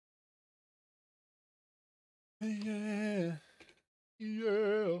Yeah.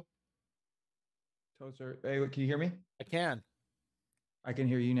 Yeah. Toaster. Hey, can you hear me? I can. I can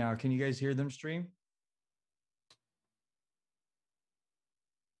hear you now. Can you guys hear them stream?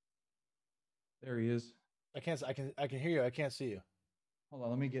 There he is. I can't. I can hear you. I can't see you. Hold on.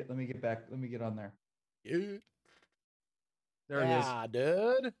 Let me get back. Let me get on there. Yeah. There he is. Yeah,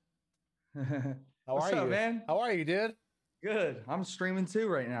 dude. How What's are up, you? man? How are you, dude? Good. I'm streaming too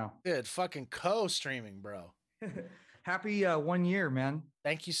right now. Good. Fucking co-streaming, bro. Happy 1 year, man.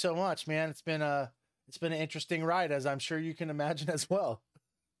 Thank you so much, man. It's been an interesting ride, as I'm sure you can imagine as well.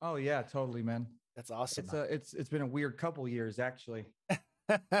 Oh yeah, totally, man. That's awesome. It's been a weird couple years actually.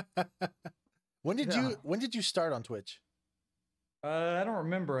 when did Yeah. you start on Twitch? I don't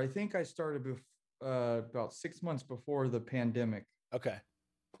remember. I think I started about 6 months before the pandemic. Okay.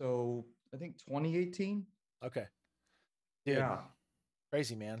 So I think 2018. Okay. Dude, Yeah.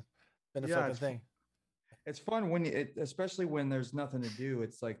 crazy, man. Been a Yeah, fucking thing. It's fun especially when there's nothing to do.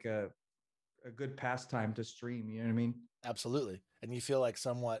 It's like a good pastime to stream. You know what I mean? Absolutely. And you feel like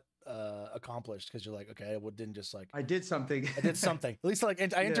somewhat accomplished because you're like, okay, I didn't just like I did something. I did something. At least like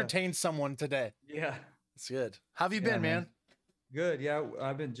I entertained someone today. Yeah. It's good. How have you Yeah, been, man? Good. Yeah,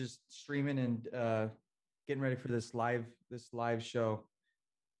 I've been just streaming and getting ready for this live show.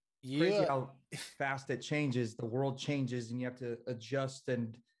 Crazy how fast it changes. The world changes, and you have to adjust.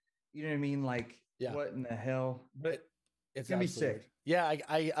 And you know what I mean? Like, what in the hell? But it's gonna be sick. Yeah,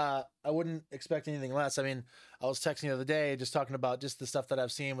 I wouldn't expect anything less. I mean, I was texting the other day just talking about just the stuff that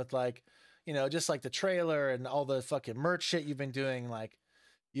I've seen with like, just like the trailer and all the fucking merch shit you've been doing. Like,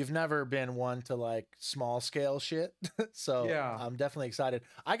 you've never been one to like small scale shit. So yeah, I'm definitely excited.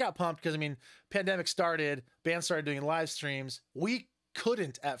 I got pumped because I mean, pandemic started, bands started doing live streams. We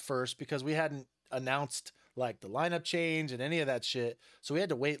couldn't at first because we hadn't announced like the lineup change and any of that shit. So we had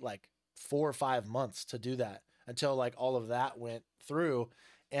to wait like 4 or 5 months to do that until like all of that went through.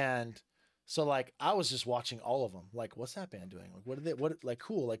 And so like I was just watching all of them. Like, what's that band doing? Like, like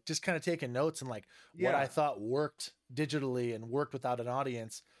cool, like just kind of taking notes and like what I thought worked digitally and worked without an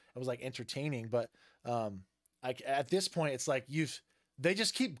audience. It was like entertaining. But like at this point, it's like they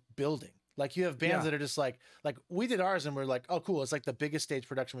just keep building. Like you have bands that are just like we did ours and we're like, oh cool, it's like the biggest stage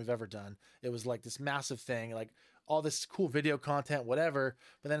production we've ever done. It was like this massive thing, like all this cool video content, whatever.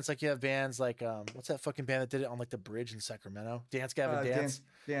 But then it's like you have bands like what's that fucking band that did it on like the bridge in Sacramento? Dance Gavin Dance.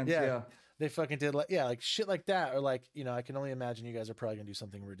 Yeah. They fucking did like shit like that. Or like, I can only imagine you guys are probably gonna do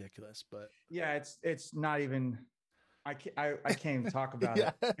something ridiculous. But yeah, it's not even I can't even talk about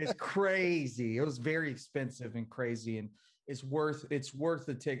it. It's crazy. It was very expensive and crazy, and it's worth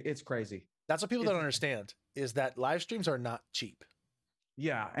the ticket. It's crazy. That's what people don't understand is that live streams are not cheap.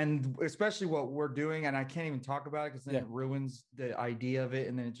 Yeah, and especially what we're doing, and I can't even talk about it because then it ruins the idea of it,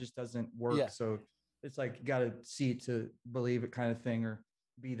 and then it just doesn't work. Yeah. So it's like you got to see it to believe it, kind of thing, or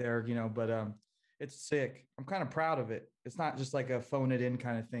be there, But it's sick. I'm kind of proud of it. It's not just like a phone it in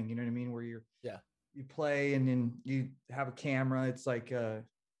kind of thing. You know what I mean? Where you play and then you have a camera. It's like the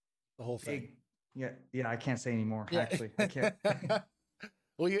whole thing. Yeah. I can't say anymore. Yeah. Actually, I can't.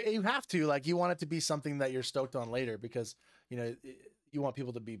 Well, you have to, like, you want it to be something that you're stoked on later because, you want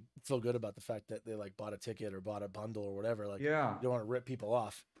people to feel good about the fact that they like bought a ticket or bought a bundle or whatever. Like, you don't want to rip people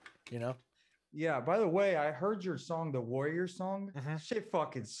off, Yeah. By the way, I heard your song, the Warrior song. Shit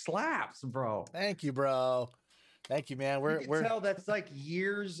fucking slaps, bro. Thank you, bro. Thank you, man. You can tell that's like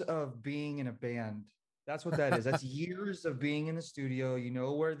years of being in a band. That's what that is. That's years of being in the studio. You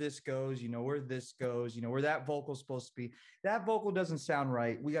know where this goes. You know where this goes. You know where that vocal's supposed to be. That vocal doesn't sound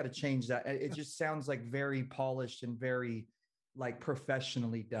right. We got to change that. It just sounds like very polished and very like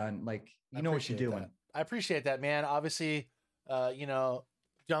professionally done. Like, you know what you're doing. I appreciate that, man. Obviously,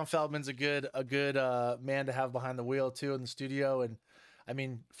 John Feldman's a good man to have behind the wheel too in the studio. And I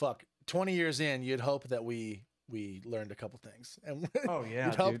mean, 20 years in, you'd hope that we learned a couple things, and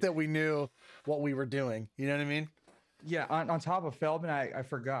you'd hope that we knew what we were doing. You know what I mean? Yeah. On top of Feldman, I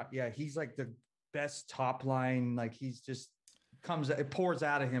forgot. Yeah, he's like the best top line. Like he's just it pours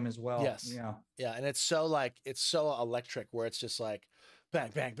out of him as well. Yes. Yeah. And it's so electric where it's just like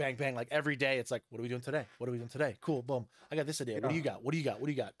bang, bang, bang, bang. Like every day it's like, what are we doing today? What are we doing today? Cool. Boom. I got this idea. What do you got? What do you got? What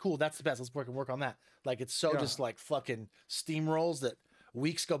do you got? Cool. That's the best. Let's work on that. Like, it's so just like fucking steamrolls that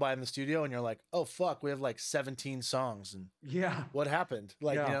weeks go by in the studio and you're like, oh fuck, we have like 17 songs and what happened?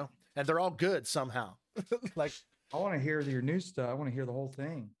 Like, and they're all good somehow. Like, I want to hear your new stuff. I want to hear the whole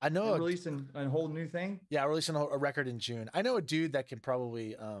thing. I know. You're releasing a whole new thing? Yeah, releasing a record in June. I know a dude that can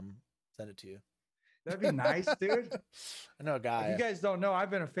probably send it to you. That'd be nice, dude. I know a guy. If you guys don't know,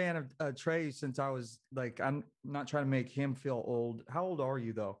 I've been a fan of Atreyu since I was like, I'm not trying to make him feel old. How old are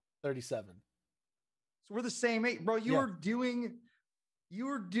you though? 37. So we're the same age, bro. You were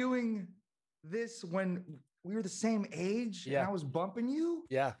doing this when we were the same age, and I was bumping you.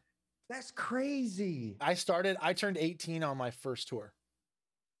 Yeah, that's crazy. I turned 18 on my first tour.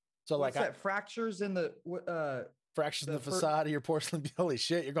 So what's like that fractures in the fractures in the facade of your porcelain. Holy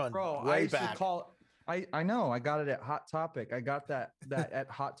shit, you're going way back. I know. I got it at Hot Topic. I got that at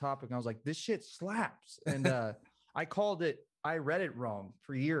Hot Topic. And I was like, this shit slaps. And I called it. I read it wrong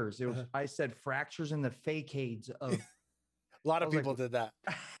for years. It was. I said fractures in the facades of. A lot of people did that.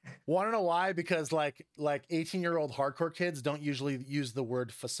 Want to know why? Because like 18-year-old hardcore kids don't usually use the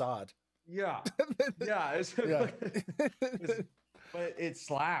word facade. Yeah. Yeah. But it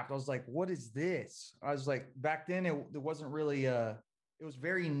slapped. I was like, what is this? I was like, back then it wasn't really it was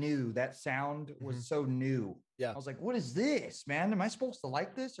very new. That sound was so new. Yeah. I was like, what is this, man? Am I supposed to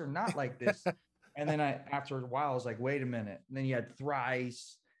like this or not like this? And then after a while, I was like, wait a minute. And then you had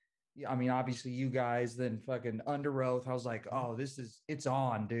Thrice. I mean, obviously you guys, then fucking Under Oath. I was like, oh, it's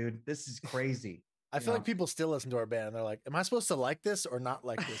on, dude. This is crazy. I feel like people still listen to our band and they're like, am I supposed to like this or not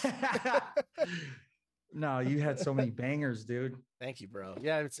like this? No, you had so many bangers, dude. Thank you, bro.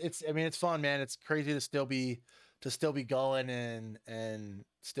 Yeah, I mean, it's fun, man. It's crazy to still be going and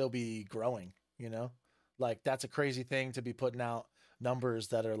still be growing, you know? Like that's a crazy thing to be putting out numbers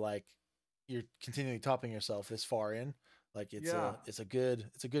that are like you're continually topping yourself this far in. Like it's a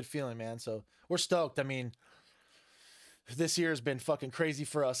good feeling, man. So we're stoked. I mean, this year has been fucking crazy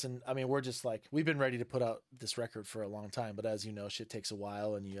for us. And I mean, we're just like, we've been ready to put out this record for a long time, but as you know, shit takes a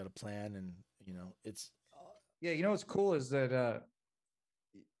while and you got to plan and you know, yeah. You know, what's cool is that,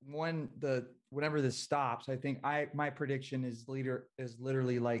 whenever this stops, I think my prediction is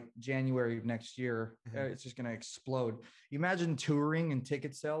literally like January of next year. It's just going to explode. You imagine touring and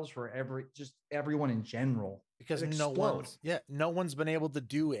ticket sales for everyone in general, because no one's been able to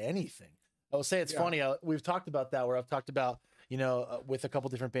do anything. I will say it's funny. We've talked about that where I've talked about, you know, with a couple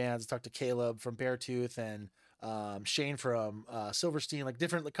different bands. I talked to Caleb from Beartooth and Shane from Silverstein, like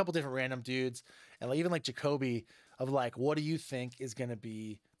a couple different random dudes, and like even like Jacoby of like, what do you think is going to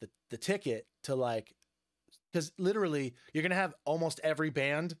be the ticket to like, because literally you're going to have almost every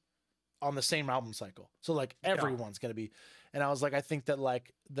band on the same album cycle. So like everyone's going to be, and I was like, I think that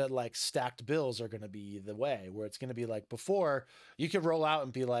like stacked bills are going to be the way where it's going to be like before you could roll out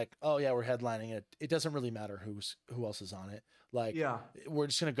and be like, oh yeah, we're headlining it. It doesn't really matter who else is on it. Like, we're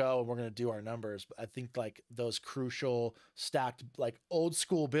just going to go and we're going to do our numbers. But I think like those crucial stacked, like old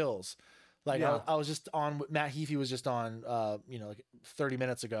school bills, like I was just on, Matt Heafy was just on, you know, like 30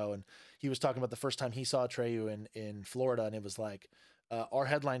 minutes ago. And he was talking about the first time he saw Atreyu in Florida. And it was like our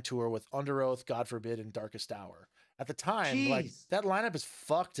headline tour with Under Oath, God Forbid, and Darkest Hour. At the time, like that lineup is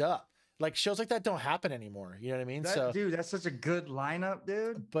fucked up. Like shows like that don't happen anymore. You know what I mean? Dude, that's such a good lineup,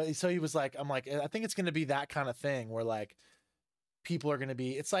 dude. But so he was like, I'm like, I think it's going to be that kind of thing where like people are going to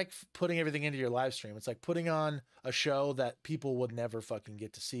be, it's like putting everything into your live stream. It's like putting on a show that people would never fucking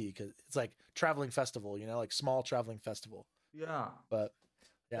get to see. Cause it's like traveling festival, you know, like small traveling festival. Yeah. But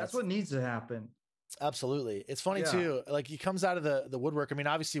yeah, that's what needs to happen. Absolutely. It's funny too. Like he comes out of the woodwork. I mean,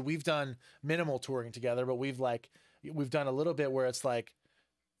 obviously we've done minimal touring together, but we've done a little bit where it's like,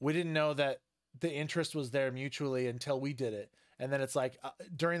 we didn't know that the interest was there mutually until we did it. And then it's like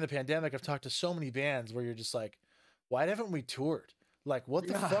during the pandemic, I've talked to so many bands where you're just like, why haven't we toured? Like, what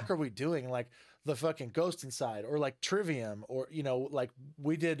the fuck are we doing? Like the fucking Ghost Inside or like Trivium or, you know, like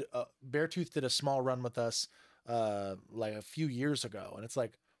we did, Beartooth did a small run with us like a few years ago. And it's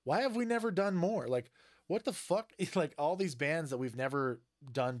like, why have we never done more? Like, what the fuck? Like all these bands that we've never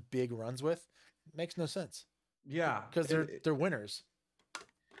done big runs with makes no sense. Yeah. Because they're winners.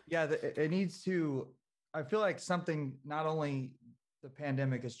 Yeah. It needs to, I feel like something, not only the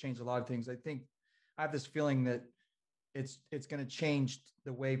pandemic has changed a lot of things. I think I have this feeling that it's going to change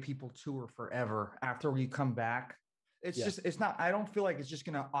the way people tour forever after we come back. It's not, I don't feel like it's just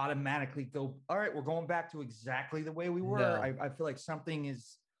going to automatically go, all right, we're going back to exactly the way we were. No. I feel like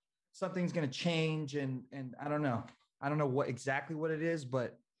something's going to change and I don't know what it is,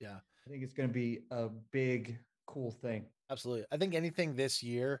 but yeah, I think it's going to be a big, cool thing. Absolutely. I think anything this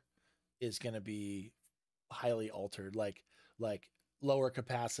year is going to be highly altered, like lower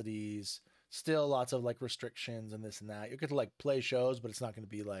capacities, still lots of like restrictions and this and that. You could like play shows, but it's not going to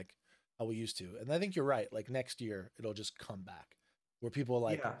be like how we used to. And I think you're right. Like next year, it'll just come back where people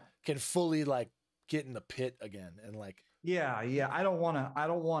like can fully like get in the pit again. And like, yeah. I don't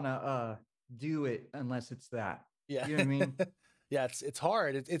want to do it unless it's that. Yeah. You know what I mean? Yeah. It's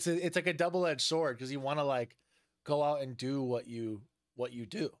hard. It's like a double-edged sword because you want to like go out and do what you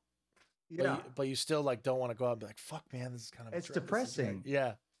do. Yeah. But you still like don't want to go out and be like, fuck man, this is kind of it's depressing.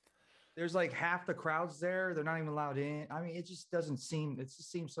 Yeah. there's like half the crowds there. They're not even allowed in. I mean, it just doesn't seem, it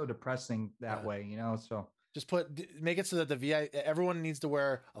just seems so depressing that way, you know? So just make it so that the everyone needs to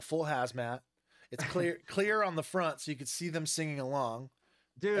wear a full hazmat. It's clear on the front so you could see them singing along.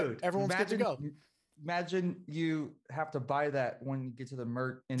 Dude, everyone's good to go. Imagine you have to buy that when you get to the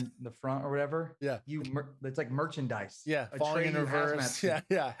merch in the front or whatever. Yeah. It's like merchandise. Yeah. Falling in reverse. Yeah.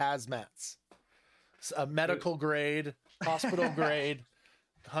 Yeah. Hazmats. A medical grade, hospital grade,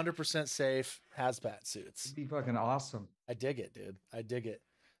 100% safe hazmat suits. It'd be fucking awesome. I dig it, dude. I dig it.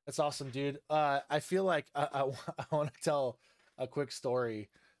 That's awesome, dude. I feel like I want to tell a quick story.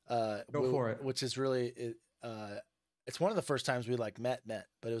 Go for it. Which is really, it's one of the first times we like met,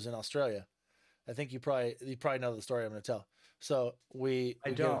 but it was in Australia. I think you probably know the story I'm going to tell. So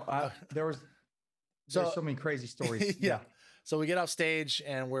there's so many crazy stories. Yeah. So we get off stage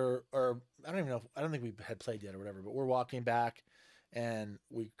and I don't think we had played yet or whatever, but we're walking back and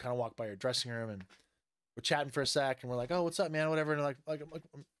we kind of walk by your dressing room and we're chatting for a sec and we're like, oh, what's up, man? Whatever. And like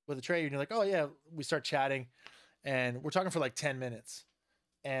with Atreyu, and you're like, oh yeah, we start chatting and we're talking for like 10 minutes.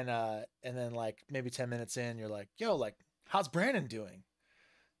 And then like maybe 10 minutes in, you're like, yo, like, how's Brandon doing?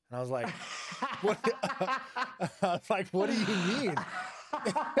 And I was like, what? I was like, what do you mean?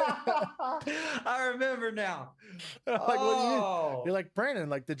 I remember now. Like, what do you? You're like, Brandon,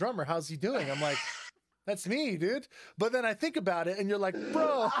 like the drummer, how's he doing? I'm like, that's me, dude. But then I think about it and you're like,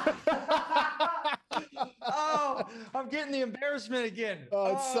 bro. Oh, I'm getting the embarrassment again.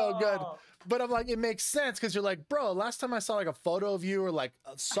 Oh, it's so good. But I'm like, it makes sense because you're like, bro, last time I saw like a photo of you or like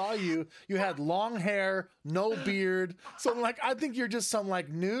saw you, you had long hair, no beard. So I'm like, I think you're just some like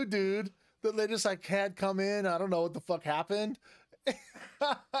new dude that they just like had come in. I don't know what the fuck happened.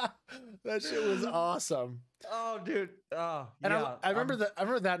 That shit was awesome. Oh, dude. Oh, and yeah. I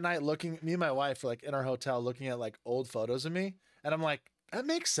remember that night looking, me and my wife were like in our hotel looking at like old photos of me. And I'm like, that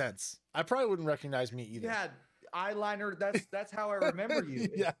makes sense. I probably wouldn't recognize me either. Yeah. Eyeliner, that's how I remember you.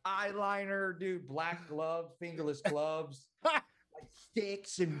 Yeah. Eyeliner, dude, black gloves, fingerless gloves, like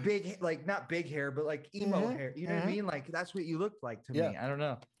sticks and big, like not big hair, but like emo hair. You know what I mean? Like that's what you looked like to me. I don't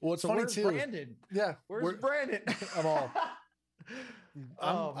know. Well, it's funny too. Brandon? Yeah. Where's Brandon?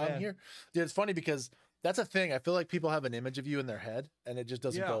 I'm here. Dude, it's funny because that's a thing. I feel like people have an image of you in their head and it just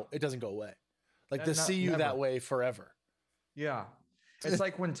doesn't go, it doesn't go away. Like to see you that way forever. Yeah. It's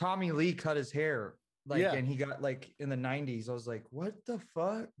like when Tommy Lee cut his hair. Like, and he got like in the 90s, I was like, what the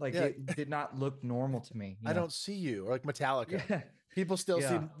fuck? Like, it did not look normal to me. I don't see you. Or like Metallica. Yeah. People still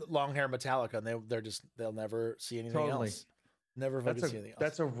see long hair Metallica and they'll never see anything else. Never see anything else.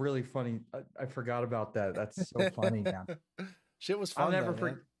 That's a really funny, I forgot about that. That's so funny now. Shit was fun.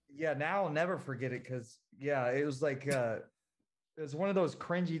 Now I'll never forget it because, it was like, it was one of those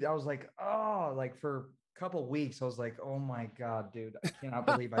cringy, I was like, oh, like for a couple weeks, I was like, oh my God, dude, I cannot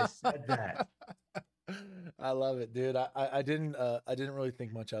believe I said that. I love it, dude. I didn't really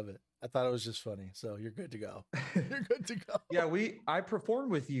think much of it. I thought it was just funny. So you're good to go. You're good to go. Yeah, I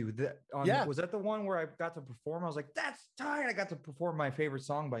performed with you. Was that the one where I got to perform? I was like, that's tight. I got to perform my favorite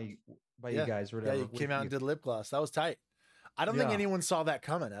song by you guys or whatever. Yeah, you came out and did lip gloss. That was tight. I don't think anyone saw that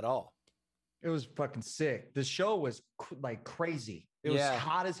coming at all. It was fucking sick. The show was like crazy. It was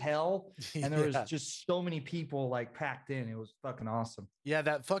hot as hell. And there was just so many people like packed in. It was fucking awesome. Yeah,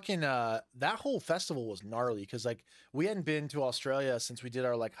 that fucking, that whole festival was gnarly because like we hadn't been to Australia since we did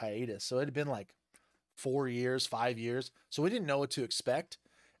our like hiatus. So it had been like 5 years. So we didn't know what to expect.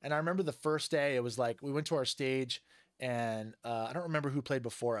 And I remember the first day it was like, we went to our stage and I don't remember who played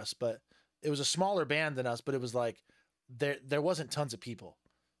before us, but it was a smaller band than us, but it was like, there wasn't tons of people.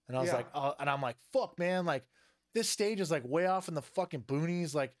 And I was like, oh, and I'm like, fuck, man. Like this stage is like way off in the fucking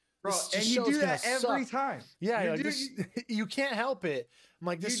boonies. Like, bro, and you do that every time. Yeah. You can't help it. I'm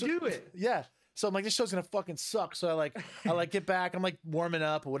like, you do it. Yeah. So I'm like, this show's going to fucking suck. So I get back. I'm like warming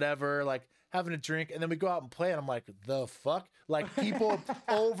up or whatever, like having a drink. And then we go out and play. And I'm like, the fuck? Like people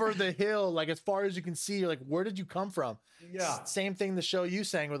over the hill, like as far as you can see, you're like, where did you come from? Yeah. Same thing. The show you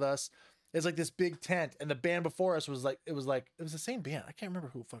sang with us. It's like this big tent, and the band before us was it was the same band. I can't remember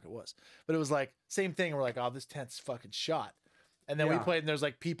who the fuck it was, but it was like same thing. We're like, oh, this tent's fucking shot. And then we played, and there's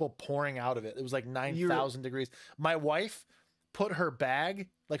like people pouring out of it. It was like 9,000 degrees. My wife put her bag,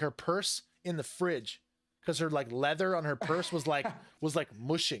 like her purse, in the fridge because her like leather on her purse was like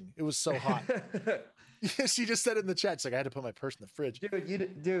mushing. It was so hot. She just said it in the chat. She's like, I had to put my purse in the fridge.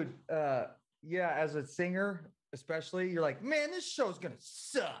 Dude, as a singer. Especially, you're like, man, this show's gonna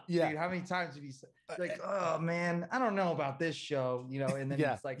suck. Yeah. Dude, how many times have you said, like, oh man, I don't know about this show, you know? And then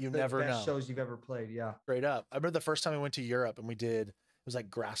it's like you the never best shows you've ever played. Yeah, straight up. I remember the first time we went to Europe and we did, it was like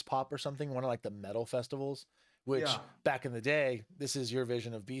Grass Pop or something, one of like the metal festivals, which back in the day, this is your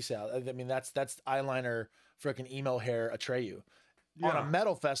vision of B SALL. I mean, that's eyeliner, freaking emo hair Atreyu. On a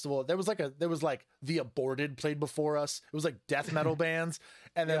metal festival, there was like The Aborted played before us. It was like death metal bands,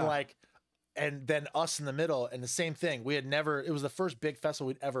 and then and then us in the middle, and the same thing. We had never, it was the first big festival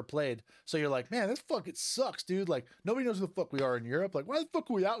we'd ever played. So you're like, man, this fucking sucks, dude. Like, nobody knows who the fuck we are in Europe. Like, why the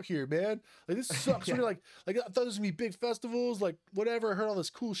fuck are we out here, man? Like, this sucks. We're like, I thought this was gonna be big festivals, like, whatever. I heard all this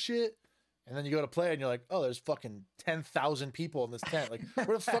cool shit. And then you go to play, and you're like, oh, there's fucking 10,000 people in this tent. Like,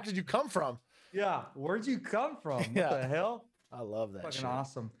 where the fuck did you come from? Yeah, where'd you come from? What the hell? I love that. Fucking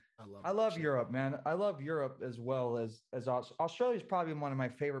awesome. I love Europe, man. I love Europe as well as Australia is probably one of my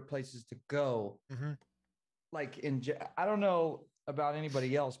favorite places to go. Like I don't know about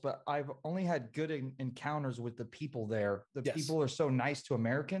anybody else, but I've only had good encounters with the people there. The people are so nice to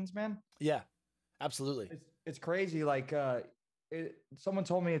Americans, man. Yeah, absolutely. It's crazy. Like someone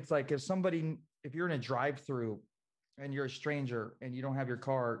told me it's like if you're in a drive-through and you're a stranger and you don't have your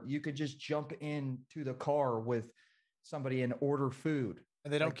car, you could just jump into the car with somebody and order food.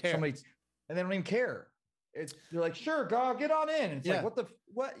 And they don't care. And they don't even care. They're like, sure, go get on in. It's like,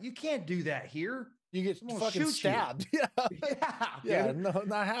 what? You can't do that here. You get fucking stabbed. Yeah. No,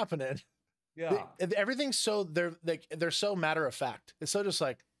 not happening. Yeah. Everything's so they're so matter of fact. It's so just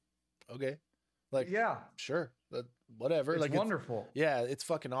like, okay, like, sure, whatever. It's like wonderful. It's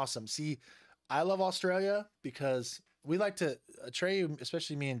fucking awesome. See, I love Australia because we like to Atreyu,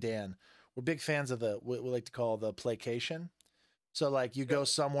 especially me and Dan. We're big fans of what we like to call the playcation. So like you go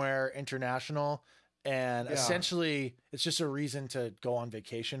somewhere international and essentially it's just a reason to go on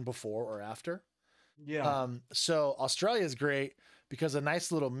vacation before or after. Yeah. So Australia is great because a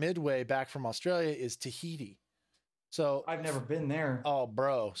nice little midway back from Australia is Tahiti. So I've never been there. Oh,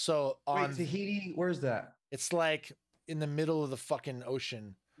 bro. So wait, Tahiti, where's that? It's like in the middle of the fucking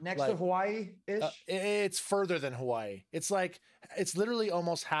ocean. Next to Hawaii-ish? It's further than Hawaii. It's literally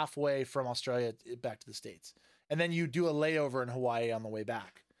almost halfway from Australia back to the States. And then you do a layover in Hawaii on the way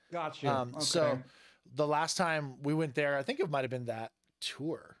back. Gotcha. Okay. So the last time we went there, I think it might've been that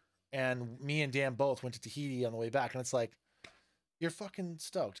tour. And me and Dan both went to Tahiti on the way back. And it's like, you're fucking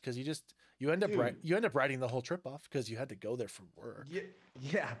stoked. Cause you end up writing the whole trip off because you had to go there for work.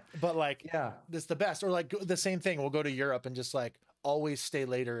 Yeah. But like, it's the best. Or like the same thing. We'll go to Europe and just like always stay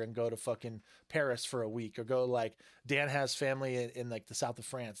later and go to fucking Paris for a week, or go like Dan has family in like the south of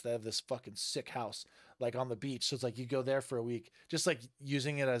France. They have this fucking sick house like on the beach. So it's like you go there for a week, just like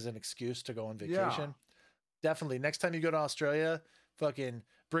using it as an excuse to go on vacation. Definitely. Next time you go to Australia, fucking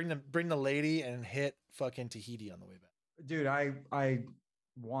bring the lady and hit fucking Tahiti on the way back. Dude, I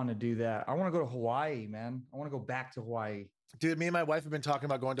want to do that. I want to go to Hawaii, man. I want to go back to Hawaii. Dude, me and my wife have been talking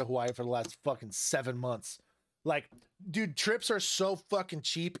about going to Hawaii for the last fucking 7 months. Like, dude, trips are so fucking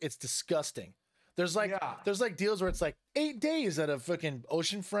cheap. It's disgusting. There's like deals where it's like 8 days at a fucking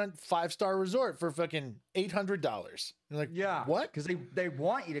oceanfront 5-star resort for fucking $800. You're like, what? Because they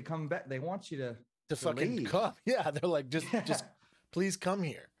want you to come back. They want you to fucking leave. Come. Yeah, they're like, just please come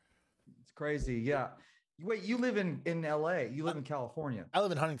here. It's crazy. Yeah. Wait, you live in LA. You live in California. I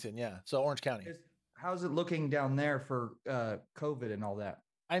live in Huntington, so Orange County. How's it looking down there for COVID and all that?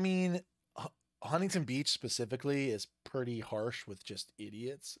 I mean, Huntington Beach specifically is pretty harsh with just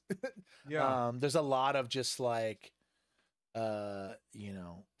idiots. There's a lot of just like, fuck.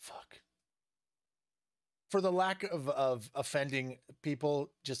 For the lack of offending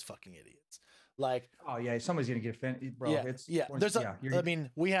people, just fucking idiots. Like, oh yeah, somebody's gonna get offended, bro. I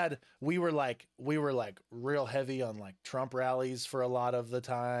mean, we were like real heavy on like Trump rallies for a lot of the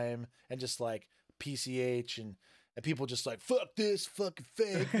time, and just like PCH and people just like, fuck this, fucking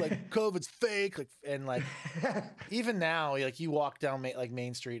fake, like COVID's fake, like, and like even now, like you walk down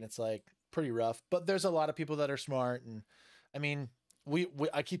Main Street and it's like pretty rough, but there's a lot of people that are smart. And I mean,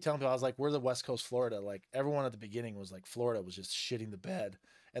 I keep telling people, I was like, we're the West Coast Florida. Like everyone at the beginning was like, Florida was just shitting the bed.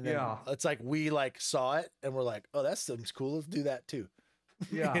 And then it's like, we like saw it and we're like, oh, that seems cool. Let's do that too.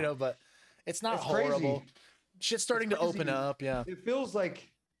 Yeah. But it's not horrible. Crazy. Shit's starting to open up. Yeah. It feels like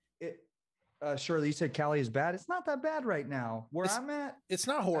it. Shirley, you said Cali is bad. It's not that bad right now. I'm at. It's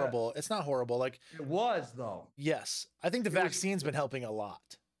not horrible. It's not horrible. Like it was though. Yes. I think the vaccine's been helping a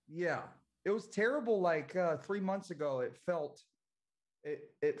lot. Yeah. It was terrible. Like 3 months ago, it felt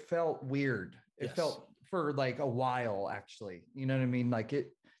weird. It felt for like a while, actually. You know what I mean? Like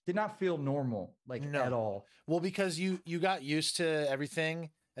it did not feel normal, like at all. Well, because you got used to everything,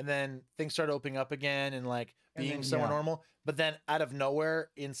 and then things started opening up again and like being somewhat normal. But then out of nowhere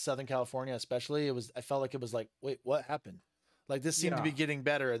in Southern California, especially, I felt like it was like, wait, what happened? Like this seemed to be getting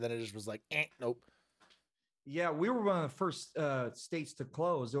better, and then it just was like, nope. Yeah, we were one of the first states to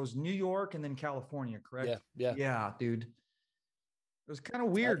close. It was New York and then California, Yeah, correct? yeah. Yeah, dude. It was kind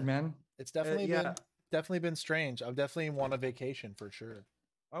of weird, man. It's definitely Yeah, been strange. I've definitely want a vacation for sure.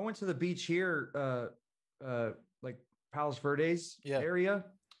 I went to the beach here, like Palos Verdes area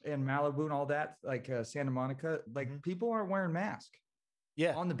and Malibu and all that, like Santa Monica. Like people aren't wearing masks.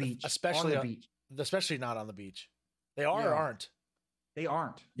 Yeah, on the beach, especially on the beach, especially not on the beach. They are or aren't. They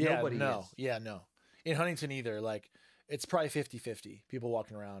aren't. Yeah, nobody no, is. yeah, no. In Huntington either. Like it's probably 50-50 people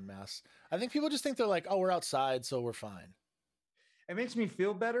walking around masks. I think people just think they're like, oh, we're outside, so we're fine. It makes me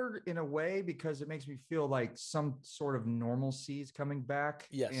feel better in a way because it makes me feel like some sort of normalcy is coming back.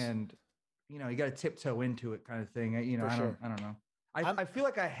 Yes. And, you know, you got to tiptoe into it kind of thing. You know, I don't know. I feel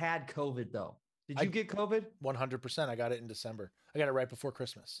like I had COVID though. Did you get COVID? 100%. I got it in December. I got it right before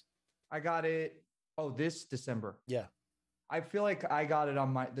Christmas. I got it. Oh, this December. Yeah. I feel like I got it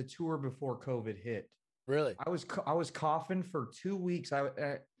on the tour before COVID hit. Really? I was coughing for 2 weeks.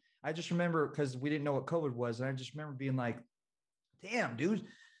 I just remember because we didn't know what COVID was. And I just remember being like, damn, dude,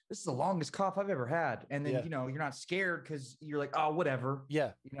 this is the longest cough I've ever had. And then, you know, you're not scared because you're like, oh, whatever.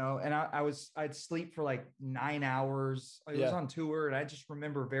 Yeah. You know, and I'd sleep for like 9 hours. I was on tour and I just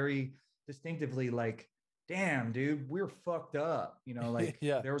remember very distinctively like, damn, dude, we're fucked up. You know, like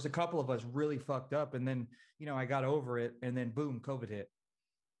there was a couple of us really fucked up. And then, you know, I got over it and then boom, COVID hit,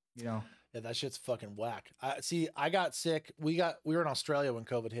 you know? Yeah, that shit's fucking whack. I got sick. We were in Australia when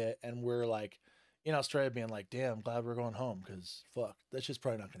COVID hit and we're like, in Australia being like, damn, glad we're going home because fuck, that shit's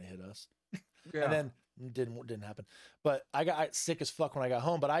probably not going to hit us. And then didn't happen. But I got sick as fuck when I got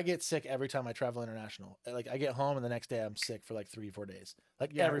home. But I get sick every time I travel international. Like I get home and the next day I'm sick for like 3-4 days. Like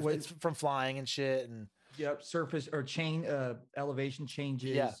it's from flying and shit and surface or elevation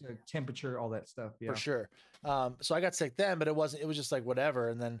changes, temperature, all that stuff. Yeah, for sure. So I got sick then, but it was just like whatever.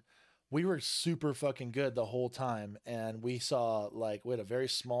 And then we were super fucking good the whole time. And we saw we had a very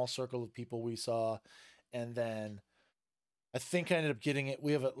small circle of people we saw. And then I think I ended up getting it.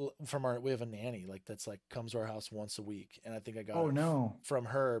 We have a nanny that's like comes to our house once a week. And I think I got from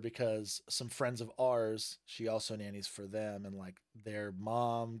her because some friends of ours, she also nannies for them. And like their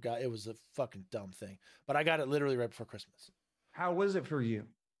mom it was a fucking dumb thing, but I got it literally right before Christmas. How was it for you?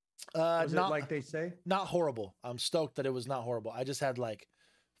 Was not it like they say? Not horrible. I'm stoked that it was not horrible. I just had like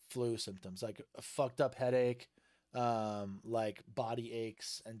flu symptoms, like a fucked up headache, like body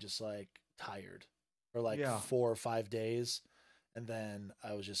aches and just like tired for like 4 or 5 days. And then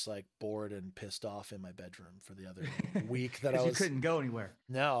I was just like bored and pissed off in my bedroom for the other week that you couldn't go anywhere.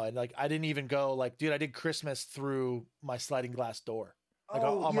 No. And like, I didn't even go dude, I did Christmas through my sliding glass door. Like,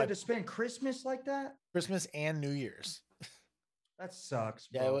 you had to spend Christmas like that? Christmas and New Year's. That sucks,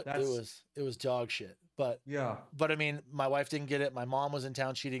 bro. Yeah, it was dog shit. But I mean, my wife didn't get it. My mom was in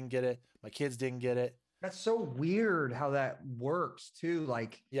town. She didn't get it. My kids didn't get it. That's so weird how that works too.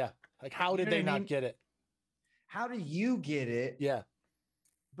 Like, like how did they not get it? How do you get it? Yeah.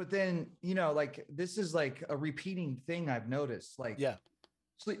 But then, you know, like this is like a repeating thing I've noticed. Like,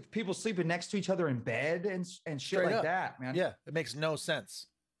 people sleeping next to each other in bed and shit straight like up. that, man. Yeah, it makes no sense.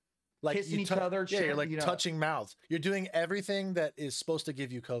 Like kissing each other. Yeah, you're like touching mouths. You're doing everything that is supposed to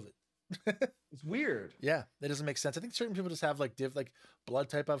give you COVID. It's weird. Yeah, that doesn't make sense. I think certain people just have like blood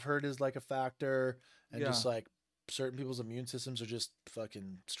type. I've heard is like a factor, and just like certain people's immune systems are just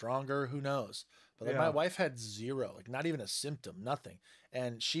fucking stronger. Who knows? But like my wife had zero, like not even a symptom, nothing.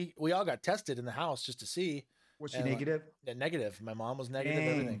 And we all got tested in the house just to see. Was she negative? Negative. My mom was negative,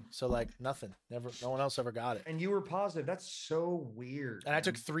 everything. So like nothing. Never. No one else ever got it. And you were positive. That's so weird. And I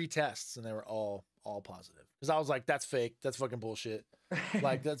took 3 tests, and they were all positive. Because I was like, that's fake. That's fucking bullshit.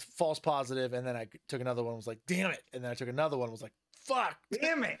 Like that's false positive. And then I took another one. Was like, damn it. And then I took another one. Was like, fuck.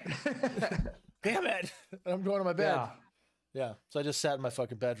 Damn it. Damn it. And I'm going to my bed. Yeah. So I just sat in my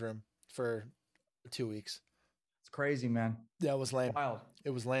fucking bedroom for 2 weeks. It's crazy, man. Yeah, it was lame. Wild. It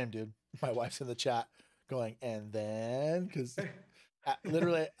was lame, dude. My wife's in the chat going, and then because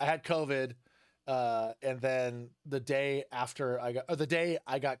literally I had COVID, and then the day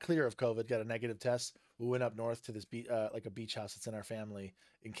I got clear of COVID, got a negative test. We went up north to this like a beach house that's in our family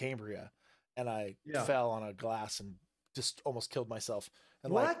in Cambria, and I fell on a glass and just almost killed myself.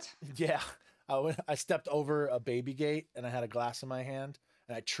 And what? I stepped over a baby gate and I had a glass in my hand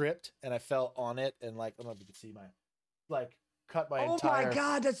and I tripped and I fell on it and like I don't know if you can see my cut my entire. Oh my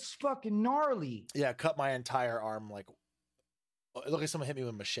god, that's fucking gnarly. Yeah, cut my entire arm. Like it looked like someone hit me with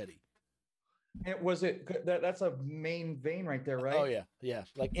a machete. That's a main vein right there, right? Oh yeah,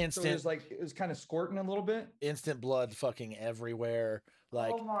 like instant. So it was kind of squirting a little bit. Instant blood, fucking everywhere.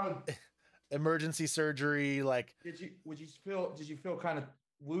 Like oh my. Emergency surgery. Like did you feel kind of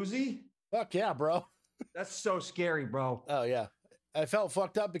woozy? Fuck yeah, bro. That's so scary, bro. Oh yeah. I felt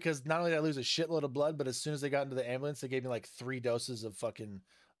fucked up because not only did I lose a shitload of blood, but as soon as they got into the ambulance, they gave me like 3 doses of fucking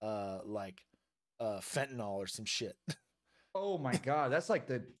fentanyl or some shit. Oh my God.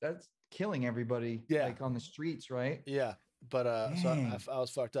 That's killing everybody Yeah. like on the streets, right? Yeah. But so I was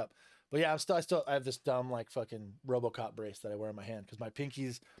fucked up. But yeah, I have this dumb like fucking RoboCop brace that I wear in my hand because my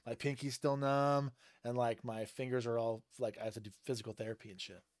pinky's still numb and like my fingers are all like I have to do physical therapy and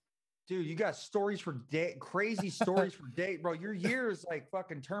shit. Dude, you got stories for day, crazy stories for day, bro. Your year is like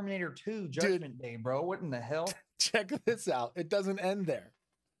fucking Terminator 2 Judgment Day, bro. What in the hell? Check this out. It doesn't end there.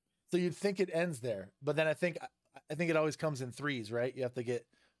 So you'd think it ends there, but then I think it always comes in threes, right? You have to get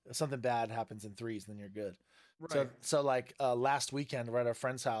something bad happens in threes, then you're good. Right. So like last weekend, we're at a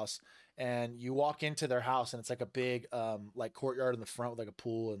friend's house, and you walk into their house, and it's like a big like courtyard in the front with like a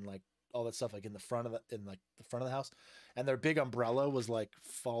pool and like all that stuff like in the front of the house, and their big umbrella was like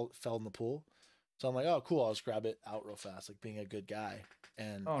fell in the pool. So I'm like, oh cool, I'll just grab it out real fast, like being a good guy.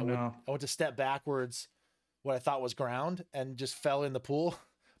 And I went to step backwards, what I thought was ground, and just fell in the pool.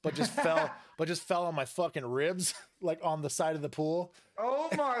 But just fell on my fucking ribs, like on the side of the pool. Oh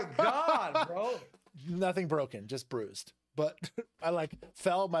my God, bro. Nothing broken, just bruised. But I like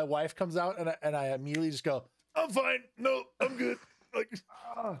fell. My wife comes out and I immediately just go, I'm fine. No, I'm good. Like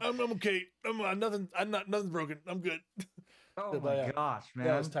I'm okay. Nothing's broken. I'm good. Oh my gosh, man.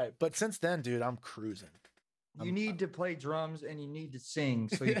 That was tight. But since then, dude, I'm cruising. You need to play drums and you need to sing.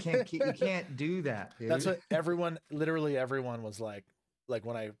 So you can't do that, dude. That's what literally everyone was like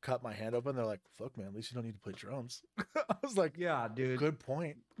when I cut my hand open, they're like, fuck man, at least you don't need to play drums. I was like, yeah, dude. Good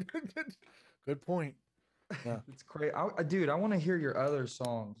point. Good point. Yeah. It's crazy. Dude, I want to hear your other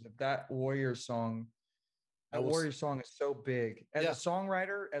songs. That Warrior song, Warrior song is so big. As a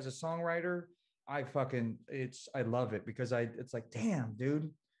songwriter, I love it because it's like, damn, dude,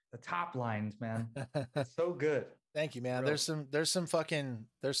 the top lines, man. It's so good. Thank you, man. There's some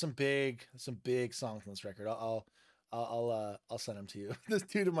big songs on this record. I'll send them to you. This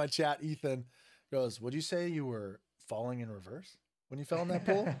dude in my chat, Ethan, goes, would you say you were falling in reverse when you fell in that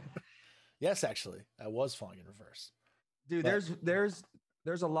pool? Yes, actually, I was falling in reverse. Dude, there's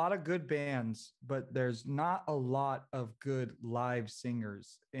a lot of good bands, but there's not a lot of good live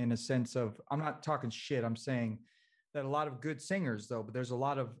singers in a sense of, I'm not talking shit. I'm saying that a lot of good singers though, but there's a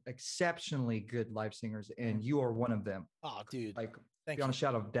lot of exceptionally good live singers, and you are one of them. Oh, dude. Like beyond a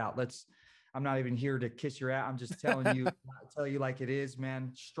shadow of doubt. I'm not even here to kiss your ass. I'm just telling you, tell you like it is,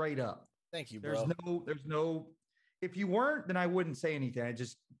 man. Straight up. Thank you, bro. There's no, if you weren't, then I wouldn't say anything. I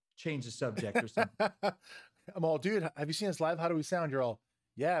just change the subject or something. I'm all, dude, have you seen us live? How do we sound? You're all,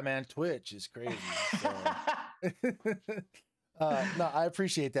 yeah, man, Twitch is crazy. So. No, I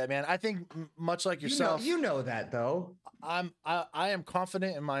appreciate that, man. I think much like yourself, you know that though. I am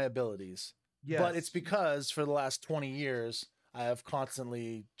confident in my abilities. Yes. But it's because for the last 20 years, I have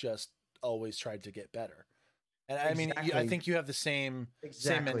constantly just always tried to get better. And I mean, I think you have the same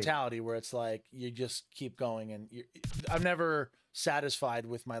mentality where it's like, you just keep going, and I'm never satisfied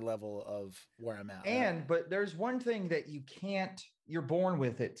with my level of where I'm at. But there's one thing that you're born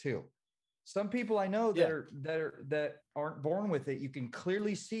with it too. Some people I know that aren't born with it. You can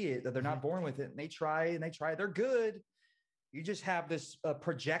clearly see it, that they're not born with it, and they try, they're good. You just have this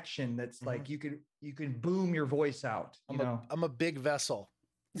projection that's like, you can boom your voice out. I'm a big vessel.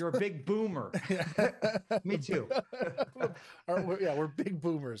 You're a big boomer. Me too. We're big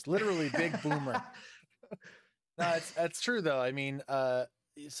boomers, literally big boomer. No, that's true though. I mean,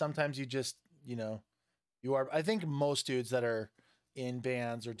 sometimes you just, you are, I think most dudes that are in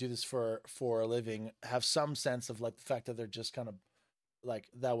bands or do this for a living have some sense of like the fact that they're just kind of like,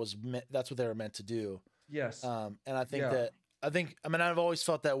 that's what they were meant to do. Yes. And I think I've always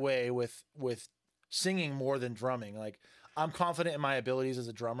felt that way with singing more than drumming. Like, I'm confident in my abilities as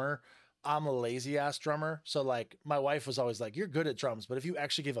a drummer. I'm a lazy ass drummer. So like my wife was always like, you're good at drums, but if you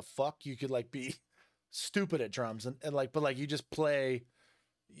actually give a fuck, you could like be stupid at drums and like, but like you just play.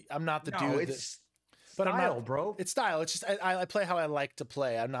 I'm not the dude. It's style, bro. It's style. It's just, I play how I like to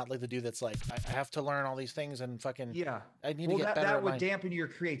play. I'm not like the dude that's like, I have to learn all these things and fucking, I need to get better. That would dampen your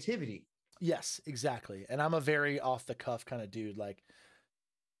creativity. Yes, exactly. And I'm a very off the cuff kind of dude. Like,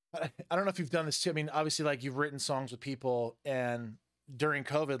 I don't know if you've done this too. I mean, obviously, like you've written songs with people, and during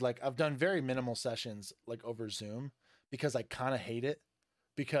COVID, like I've done very minimal sessions like over Zoom because I kind of hate it,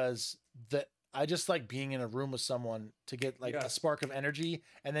 because I just like being in a room with someone to get like a spark of energy,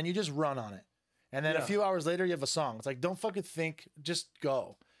 and then you just run on it. And then a few hours later you have a song. It's like, don't fucking think, just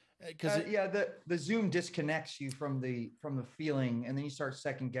go. Because the Zoom disconnects you from the feeling, and then you start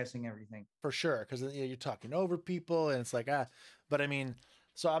second guessing everything. For sure. Because you're talking over people, and it's like, but I mean,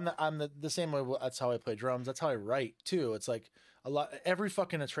 So I'm the same way. That's how I play drums. That's how I write too. It's like every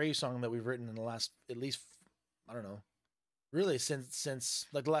fucking Atreyu song that we've written in the last, at least, I don't know, really since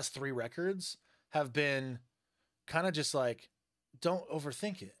like the last 3 records have been kind of just like, don't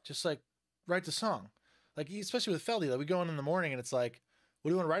overthink it. Just like write the song. Like, especially with Feldy, like we go in the morning and it's like, what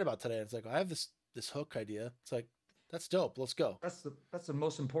do you want to write about today? It's like, I have this hook idea. It's like, that's dope. Let's go. That's the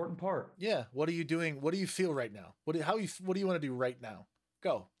most important part. Yeah. What are you doing? What do you feel right now? What do you want to do right now?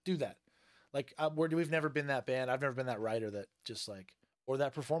 Go do that. Like, we've never been that band. I've never been that writer that just like, or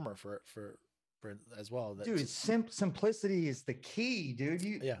that performer for as well. Dude, simplicity is the key, dude.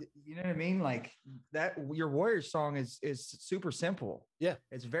 You know what I mean? Like that, your Warrior song is super simple. Yeah.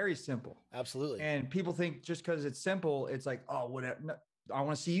 It's very simple. Absolutely. And people think just because it's simple, it's like, oh, whatever. No, I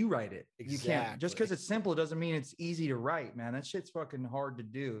want to see you write it. Exactly. You can't, just because it's simple doesn't mean it's easy to write, man. That shit's fucking hard to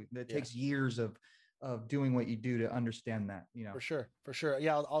do. That takes years of doing what you do to understand that, you know. For sure.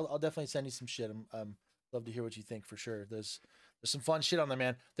 Yeah, I'll definitely send you some shit. Love to hear what you think for sure. There's some fun shit on there,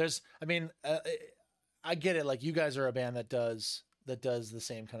 man. I get it. Like, you guys are a band that does the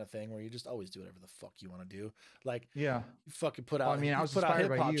same kind of thing where you just always do whatever the fuck you want to do. Like, you fucking put out, I was put out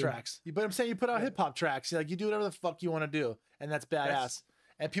hip hop tracks. But I'm saying you put out hip hop tracks. Like, you do whatever the fuck you want to do, and that's badass.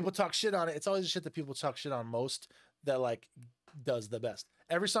 And people talk shit on it. It's always the shit that people talk shit on most that like does the best.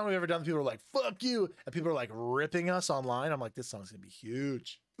 Every song we've ever done, people are like, fuck you. And people are like ripping us online. I'm like, this song's gonna be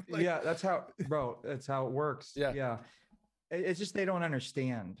huge. Like, yeah, that's how it works. Yeah. It's just, they don't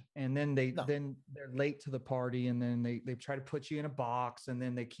understand. And then then they're late to the party, and then they try to put you in a box, and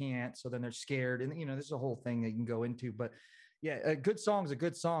then they can't. So then they're scared. And, you know, there's a whole thing that you can go into, but yeah, a good song's a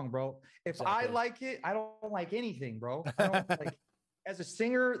good song, bro. If I like it, I don't like anything, bro. I don't like, as a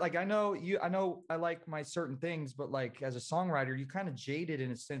singer, like, I know I like my certain things, but like as a songwriter, you kind of jaded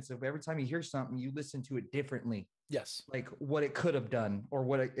in a sense of every time you hear something, you listen to it differently. Yes. Like what it could have done, or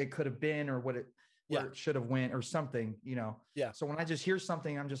what it could have been, or what it should have went, or something, you know? Yeah. So when I just hear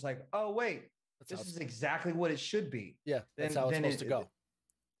something, I'm just like, oh wait, this is exactly what it should be. Yeah. That's how it's supposed to go.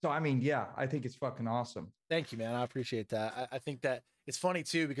 So, I mean, yeah, I think it's fucking awesome. Thank you, man. I appreciate that. I think that it's funny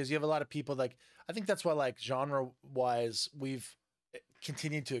too, because you have a lot of people, like, I think that's why, like, genre wise, we've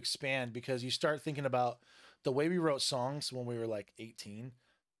continued to expand, because you start thinking about the way we wrote songs when we were like 18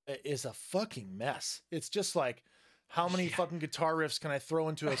 is a fucking mess. It's just like, how many fucking guitar riffs can I throw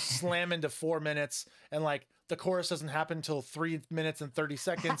into a slam into 4 minutes, and like the chorus doesn't happen until 3 minutes and 30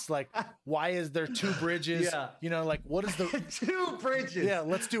 seconds. Like, why is there 2 bridges? You know, like, what is the 2 bridges? Yeah,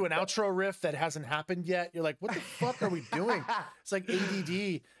 let's do an outro riff that hasn't happened yet. You're like, what the fuck are we doing? It's like ADD,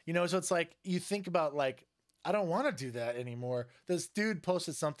 you know? So it's like, you think about, like, I don't want to do that anymore. This dude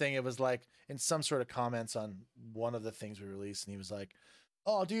posted something. It was like in some sort of comments on one of the things we released, and he was like,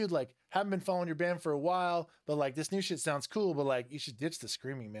 oh, dude, like, haven't been following your band for a while, but like, this new shit sounds cool, but like, you should ditch the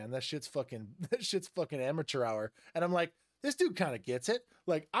screaming, man. That shit's fucking amateur hour. And I'm like, this dude kind of gets it.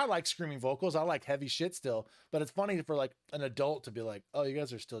 Like, I like screaming vocals. I like heavy shit still, but it's funny for like an adult to be like, oh, you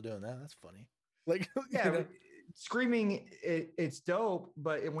guys are still doing that. That's funny. Like, yeah, you know? Screaming, it's dope,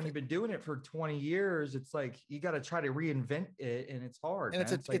 but when you've been doing it for 20 years, it's like, you got to try to reinvent it, and it's hard.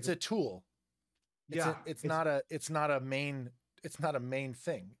 And it's a tool. It's not a main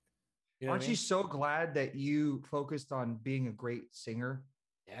thing. You know, aren't you so glad that you focused on being a great singer?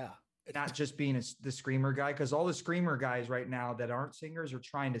 Yeah. Not just being the screamer guy, because all the screamer guys right now that aren't singers are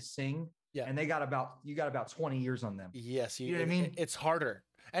trying to sing. Yeah. And you got about 20 years on them. Yes. You know what I mean? It's harder.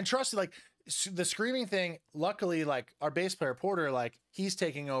 And trust me, like, the screaming thing, luckily, like, our bass player Porter, like, he's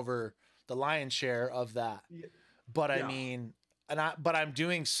taking over the lion's share of that. Yeah. But I mean, but I'm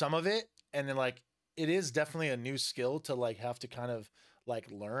doing some of it, and then, like, it is definitely a new skill to like have to kind of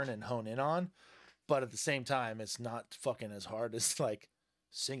like learn and hone in on, but at the same time, it's not fucking as hard as like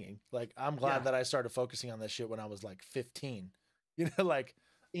singing. Like, I'm glad that I started focusing on this shit when I was like 15, you know, like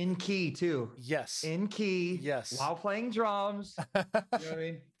in key too. Yes. In key. Yes. While playing drums. You know what I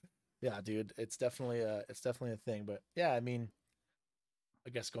mean? Yeah, dude, it's definitely a thing, but yeah, I mean, I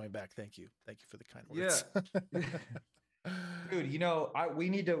guess going back, thank you for the kind words. Yeah. Dude, you know,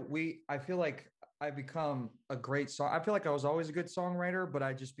 I feel like I become a great song. I feel like I was always a good songwriter, but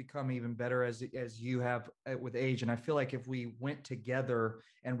I just become even better as you have with age. And I feel like if we went together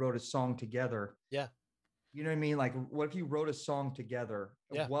and wrote a song together, yeah, you know what I mean? Like, what if you wrote a song together?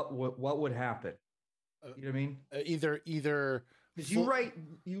 Yeah. What would happen? You know what I mean? Either because you write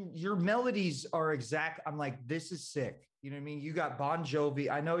your melodies are exact. I'm like, this is sick. You know what I mean? You got Bon Jovi.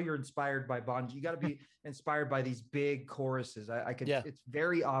 I know you're inspired by You got to be inspired by these big choruses. I could. Yeah. It's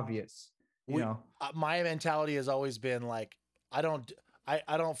very obvious. You know, my mentality has always been like, I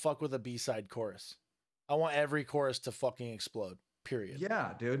don't fuck with a B-side chorus. I want every chorus to fucking explode. period.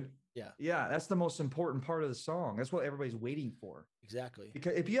 Yeah, dude. Yeah. Yeah, that's the most important part of the song. That's what everybody's waiting for. Exactly.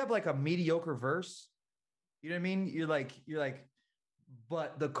 Because if you have like a mediocre verse, you know what I mean? You're like,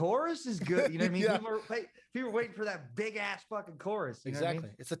 but the chorus is good. You know what I mean? Yeah. People are waiting for that big ass fucking chorus. You know what I mean?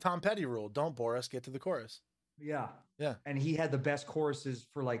 It's the Tom Petty rule. Don't bore us, get to the chorus. Yeah. Yeah. And he had the best choruses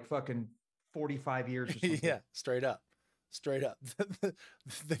for like fucking 45 years or something. Yeah, straight up. Straight up.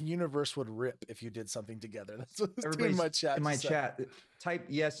 The universe would rip if you did something together. That's what everybody's in my chat. In my chat, type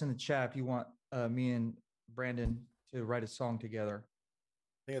yes in the chat if you want me and Brandon to write a song together.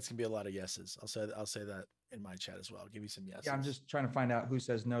 I think it's gonna be a lot of yeses. I'll say that in my chat as well. I'll give you some yeses. Yeah, I'm just trying to find out who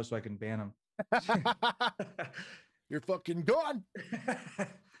says no so I can ban them. You're fucking gone.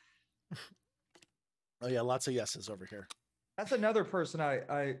 Oh yeah, lots of yeses over here. That's another person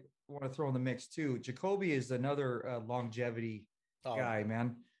I want to throw in the mix too. Jacoby is another longevity guy,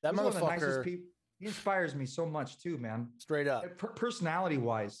 man. That He's motherfucker. He inspires me so much too, man. Straight up. Personality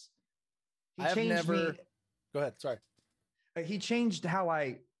wise, he changed me. Go ahead. Sorry. He changed how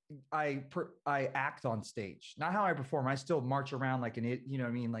I act on stage, not how I perform. I still march around like you know what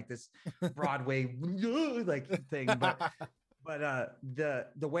I mean, like this Broadway like thing, but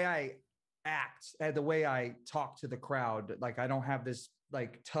the way I act and the way I talk to the crowd, like I don't have this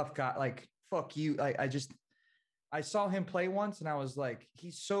like tough guy, like fuck you. I saw him play once and I was like,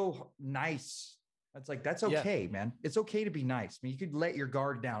 he's so nice. It's like, that's okay, man. It's okay to be nice. I mean, you could let your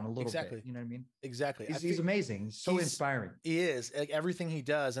guard down a little bit. You know what I mean? Exactly. He's amazing. He's so inspiring. He is, like, everything he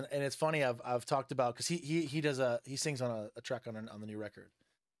does. And it's funny. I've talked about, cause he sings on a track on the new record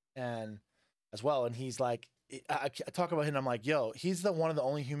and as well. And he's like, I talk about him. And I'm like, yo, he's one of the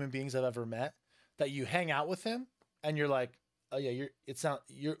only human beings I've ever met that you hang out with him and you're like, oh yeah,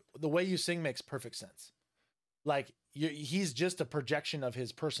 the way you sing makes perfect sense. Like he's just a projection of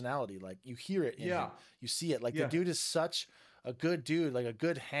his personality. Like you hear it in him, you see it. Like the dude is such a good dude, like a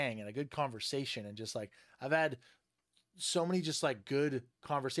good hang and a good conversation. And just like, I've had so many just like good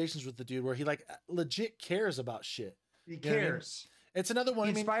conversations with the dude where he like legit cares about shit. He cares. It's another one.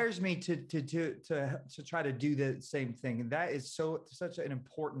 He inspires me to try to do the same thing. And that is such an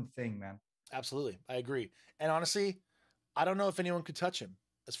important thing, man. Absolutely. I agree. And honestly, I don't know if anyone could touch him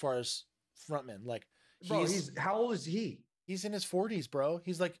as far as frontman. Like, bro, how old is he? He's in his 40s, bro.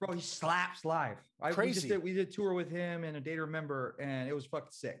 He's like, bro, he slaps live. Crazy. We did a tour with him and A Day to Remember, and it was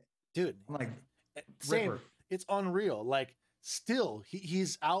fucking sick, dude. I'm like, same. Ripper. It's unreal. Like, still,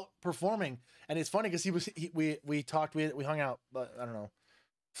 he's out performing, and it's funny because we talked, we hung out, but I don't know,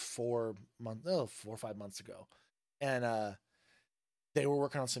 4 or 5 months ago, and they were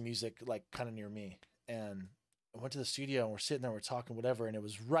working on some music like kind of near me, and I went to the studio and we're sitting there, we're talking, whatever. And it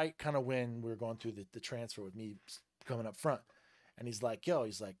was right kind of when we were going through the transfer with me coming up front. And he's like, yo,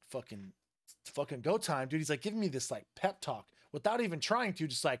 he's like, fucking go time, dude. He's like giving me this like pep talk without even trying to,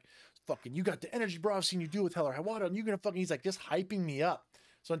 just like, fucking, you got the energy, bro. I've seen you do with Hell or High Water, and you're going to fucking, he's like just hyping me up.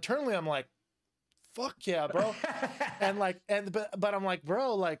 So internally I'm like, fuck yeah, bro. And like, but I'm like,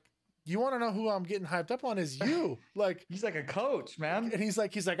 bro, like, you want to know who I'm getting hyped up on is you. Like, he's like a coach, man. And he's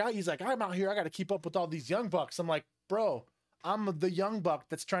like, I'm out here. I got to keep up with all these young bucks. I'm like, bro, I'm the young buck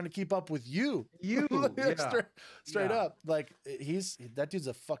that's trying to keep up with you. Straight up. Like that dude's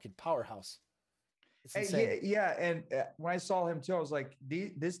a fucking powerhouse. It's insane. Yeah. And when I saw him too, I was like,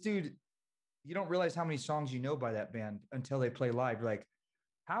 this dude, you don't realize how many songs you know by that band until they play live. You're like,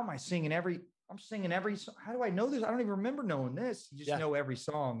 how am I singing I'm singing every song. How do I know this? I don't even remember knowing this. You just know every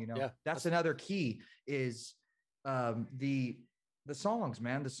song, you know. That's another key is the songs,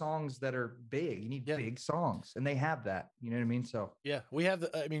 man. The songs that are big. You need big songs, and they have that. You know what I mean? So we have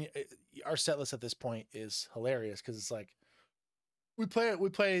our set list at this point is hilarious because it's like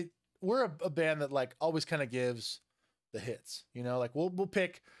we're a band that like always kind of gives the hits, you know, like we'll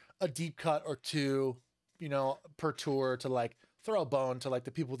pick a deep cut or two, you know, per tour to like throw a bone to like the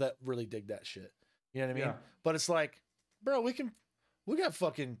people that really dig that shit. You know what I mean? Yeah. But it's like, bro, we got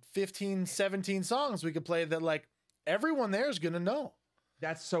fucking 15, 17 songs we could play that like everyone there is going to know.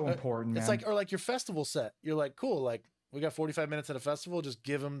 That's so important, It's man. like, or like your festival set. You're like, cool. Like we got 45 minutes at a festival. Just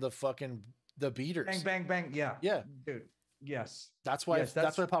give them the beaters. Bang, bang, bang. Yeah. Yeah. Dude. Yes. That's why,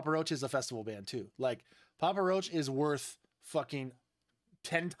 that's why Papa Roach is a festival band too. Like Papa Roach is worth fucking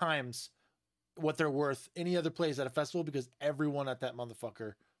 10 times what they're worth any other place at a festival because everyone at that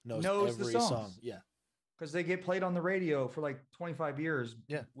motherfucker knows every song. Yeah. Because they get played on the radio for like 25 years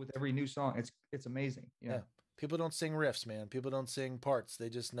with every new song. It's amazing. Yeah. People don't sing riffs, man. People don't sing parts. They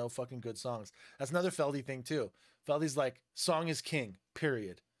just know fucking good songs. That's another Feldy thing too. Feldy's like, song is king,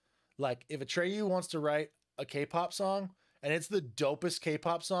 period. Like if Atreyu wants to write a K-pop song and it's the dopest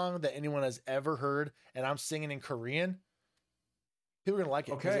K-pop song that anyone has ever heard and I'm singing in Korean, People are gonna like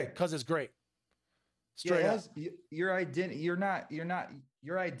it because it's great. Straight up. Your identity. You're not.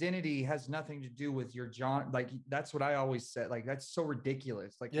 Your identity has nothing to do with your genre. Like that's what I always said. Like that's so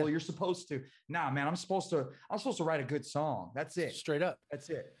ridiculous. Like, well, you're supposed to. Nah, man. I'm supposed to write a good song. That's it. Straight up. That's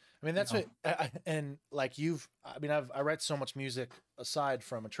it. I mean, that's what. And like I read so much music aside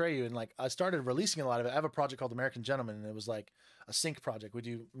from Atreyu, and like I started releasing a lot of it. I have a project called American Gentleman, and it was like a sync project. We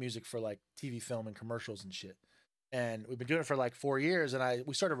do music for like TV, film, and commercials and shit. And we've been doing it for like 4 years, and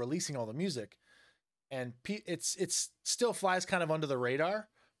we started releasing all the music. And it's still flies kind of under the radar,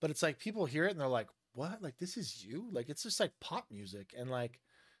 but it's like people hear it and they're like, what? Like, this is you? Like, it's just like pop music and like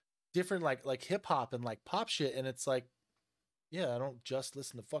different, like hip hop and like pop shit. And it's like, yeah, I don't just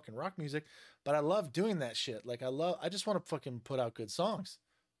listen to fucking rock music, but I love doing that shit. Like I just want to fucking put out good songs,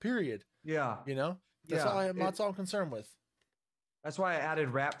 period. Yeah. You know, that's all I'm concerned with. That's why I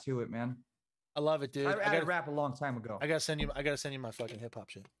added rap to it, man. I love it, dude. I added rap a long time ago. I gotta send you my fucking hip hop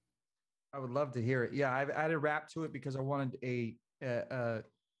shit. I would love to hear it. Yeah, I've added rap to it because I wanted a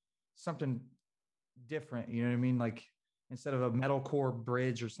something different. You know what I mean? Like instead of a metalcore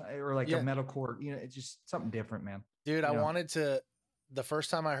bridge or like a metalcore, you know, it's just something different, man. Dude, I wanted to. The first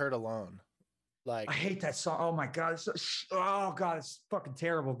time I heard "Alone," like I hate that song. Oh my god, it's fucking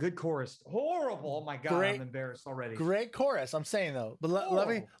terrible. Good chorus, horrible. Oh my god, I'm embarrassed already. Great chorus. I'm saying though, but let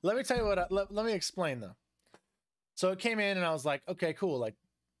me tell you what. Let me explain though. So it came in and I was like, okay, cool, like.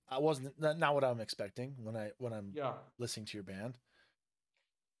 I wasn't not what I'm expecting when I'm listening to your band.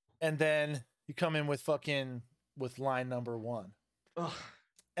 And then you come in with line number 1. Ugh.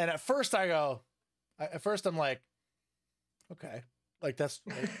 And at first I'm like, okay, like that's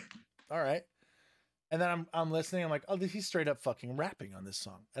like, all right. And then I'm listening. I'm like, oh, he's straight up fucking rapping on this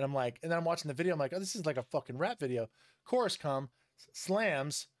song. And I'm like, and then I'm watching the video. I'm like, oh, this is like a fucking rap video. Chorus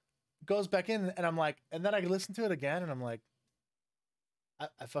slams, goes back in. And I'm like, and then I listen to it again. And I'm like,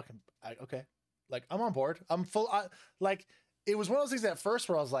 okay, like I'm on board. I'm full. Like it was one of those things at first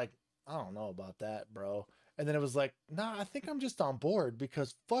where I was like, I don't know about that, bro. And then it was like, nah, I think I'm just on board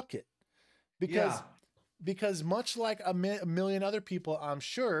because fuck it. Because much like a million other people, I'm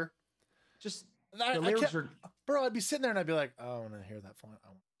sure. Just the lyrics are, bro. I'd be sitting there and I'd be like, oh, I want to hear that phone. I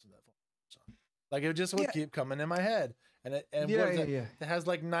want to listen to that phone song. Like it just would keep coming in my head. And it has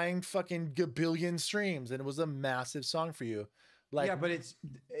like 9 fucking gabillion streams, and it was a massive song for you. Like, yeah, but it's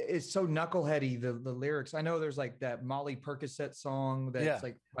so knuckleheady, the lyrics. I know there's like that Molly Percocet song that's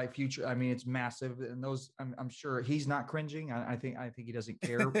like by Future. I mean, it's massive, and those I'm sure he's not cringing. I think he doesn't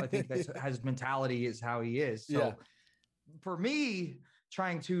care. I think that's his mentality is how he is. So for me,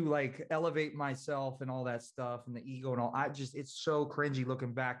 trying to like elevate myself and all that stuff and the ego and all, it's so cringy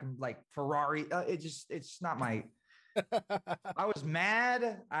looking back and like Ferrari. It's not my. I was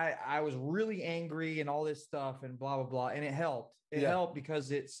mad. I was really angry and all this stuff and blah, blah, blah. And it helped. It helped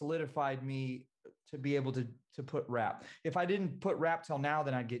because it solidified me to be able to put rap. If I didn't put rap till now,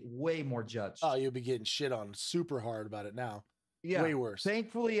 then I'd get way more judged. Oh, you'll be getting shit on super hard about it now. Yeah. Way worse.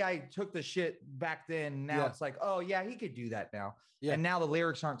 Thankfully, I took the shit back then. Now it's like, oh yeah, he could do that now. Yeah. And now the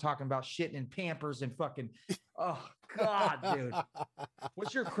lyrics aren't talking about shitting in Pampers and fucking, oh God, dude.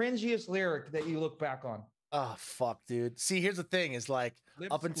 What's your cringiest lyric that you look back on? Oh fuck, dude. See, here's the thing: is like lip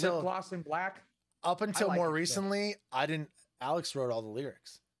gloss in black. Up until more recently, Alex wrote all the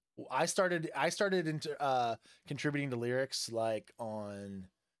lyrics. I started into contributing to lyrics like on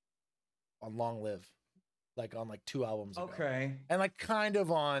Long Live, like on like 2 albums ago. Okay. And like kind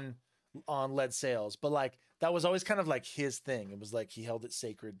of on Lead Sails, but like that was always kind of like his thing. It was like he held it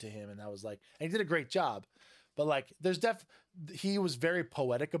sacred to him, and I was like, and he did a great job. But like, he was very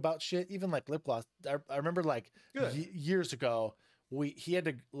poetic about shit. Even like lip gloss. I remember like years ago, he had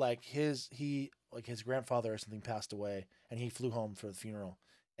to like his grandfather or something passed away, and he flew home for the funeral,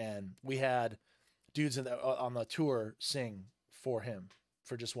 and we had dudes on the tour sing for him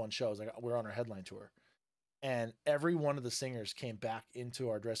for just one show. It was like we're on our headline tour, and every one of the singers came back into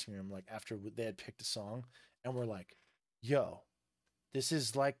our dressing room like after they had picked a song, and we're like, "Yo, this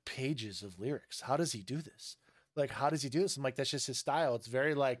is like pages of lyrics. How does he do this? Like, how does he do this?" I'm like, that's just his style. It's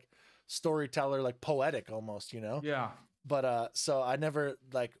very like storyteller, like poetic almost, you know? Yeah. But so I never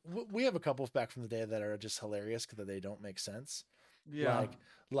like we have a couple back from the day that are just hilarious because they don't make sense. Yeah.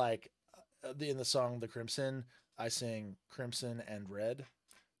 Like in the song The Crimson, I sing Crimson and Red.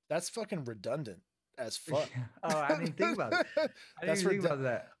 That's fucking redundant as fuck. Oh, I didn't think about it. I didn't think about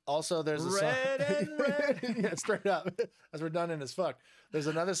that. Also, there's a red song, and red. Yeah, straight up. That's redundant as fuck. There's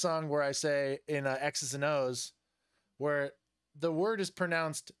another song where I say in X's and O's, where the word is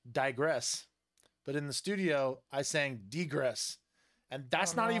pronounced digress, but in the studio I sang degress, And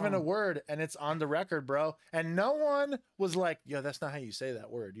that's not even a word, and it's on the record, bro. And no one was like, yo, that's not how you say that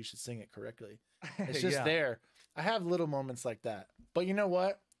word. You should sing it correctly. It's just there. I have little moments like that. But you know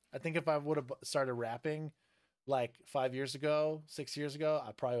what? I think if I would have started rapping like 5 years ago, 6 years ago,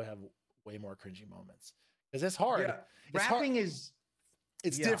 I probably would have way more cringy moments. Because it's hard. Yeah. It's rapping hard. is...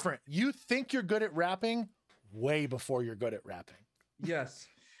 It's different. You think you're good at rapping way before you're good at rapping. Yes.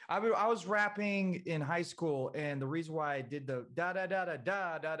 I was rapping in high school, and the reason why I did the da da da da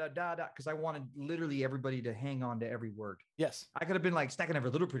da da da da da because I wanted literally everybody to hang on to every word. Yes, I could have been like stacking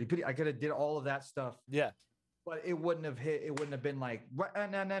every little pretty. I could have did all of that stuff. Yeah, but it wouldn't have hit. It wouldn't have been like na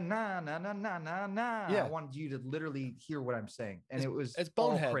na na na na na na na. Yeah, I wanted you to literally hear what I'm saying, and it's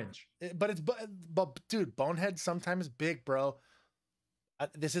bonehead. All cringe. But dude, bonehead sometimes big, bro.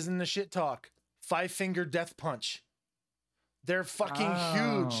 This isn't the shit talk. 5-Finger Death Punch. They're fucking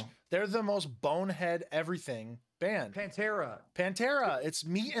huge. They're the most bonehead everything band. Pantera. It's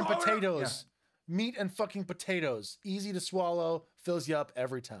meat and potatoes. Yeah. Meat and fucking potatoes. Easy to swallow. Fills you up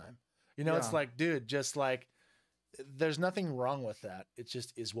every time. You know, it's like, dude, just like, there's nothing wrong with that. It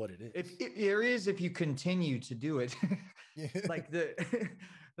just is what it is. There is if you continue to do it. Like the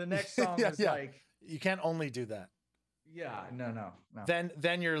next song is like... You can't only do that. Yeah, no.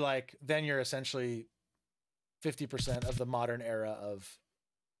 Then you're essentially 50% of the modern era of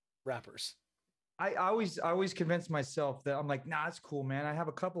rappers. I always convince myself that I'm like, nah, it's cool, man. I have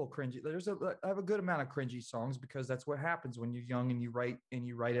a couple of cringy. I have a good amount of cringy songs because that's what happens when you're young and you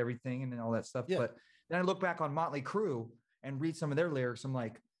write everything and all that stuff. Yeah. But then I look back on Motley Crue and read some of their lyrics. I'm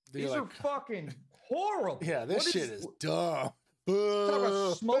like, these are fucking horrible. Yeah, this shit is dumb. Talk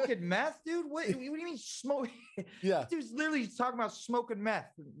about smoking meth, dude. What do you mean smoke? Yeah, dude's literally talking about smoking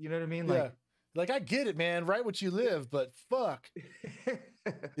meth. You know what I mean? Like I get it, man. Write what you live, but fuck.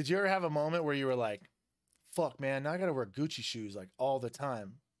 Did you ever have a moment where you were like, "Fuck, man, now I gotta wear Gucci shoes like all the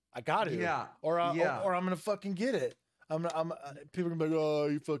time. I got to, or I'm gonna fucking get it. People are gonna be like, oh,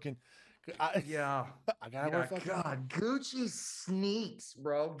 you fucking." I gotta wear fucking. God, Gucci sneaks,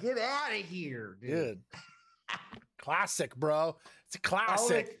 bro. Get out of here, dude. Classic, bro. It's a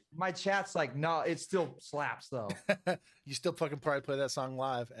classic. My chat's like, no, it still slaps though. You still fucking probably play that song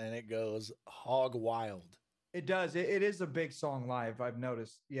live and it goes hog wild. It does. It is a big song live. I've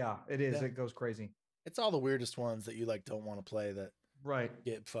noticed. Yeah, it is. Yeah. It goes crazy. It's all the weirdest ones that you like don't want to play that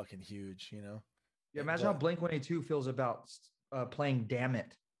get fucking huge, you know? Yeah, imagine how Blink-182 feels about playing Damn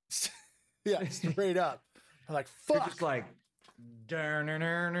It. Yeah, straight up. I'm like, fuck. You're just like,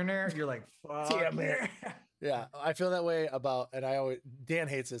 you're like, fuck. Damn it. Yeah, I feel that way about, and Dan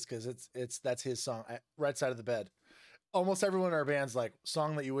hates this because that's his song, Right Side of the Bed. Almost everyone in our band's like,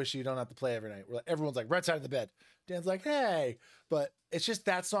 song that you wish you don't have to play every night. Everyone's like, Right Side of the Bed. Dan's like, hey, but it's just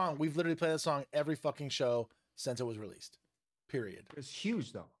that song. We've literally played that song every fucking show since it was released. Period. It's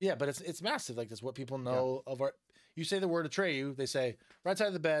huge though. Yeah, but it's massive. Like that's what people know of our. You say the word Atreyu, they say Right Side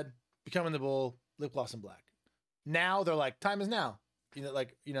of the Bed, Becoming the Bull, Lip Gloss and Black. Now they're like, time is now. You know,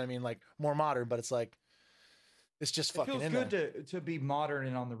 like what I mean, like more modern, but it's like. It's just fucking. It feels good to be modern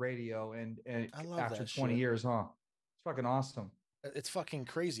and on the radio and I love after that 20 years, huh? It's fucking awesome. It's fucking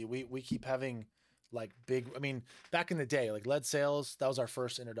crazy. We keep having like big. I mean, back in the day, like Lead Sales, that was our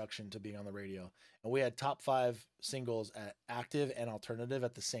first introduction to being on the radio, and we had top 5 singles at active and alternative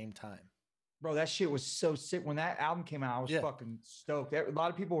at the same time. Bro, that shit was so sick. When that album came out, I was fucking stoked. A lot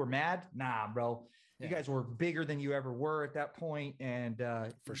of people were mad. Nah, bro. You guys were bigger than you ever were at that point, and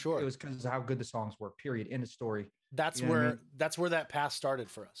for sure, it was because of how good the songs were. Period. End of story. That's where that's where that path started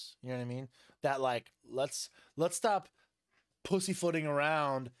for us. You know what I mean? That like let's stop pussyfooting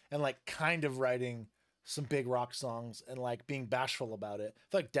around and like kind of writing some big rock songs and like being bashful about it. I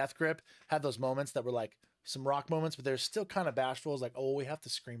feel like Death Grip had those moments that were like some rock moments, but they're still kind of bashful. It's like, oh, we have to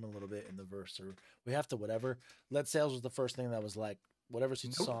scream a little bit in the verse, or we have to whatever. Lead Sales was the first thing that was like, whatever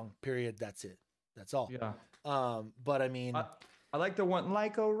suits the song. Period. That's it. That's all. Yeah. But I mean, I like the one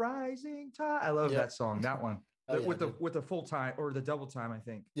like a rising tide. I love that song. That one with the full time or the double time. I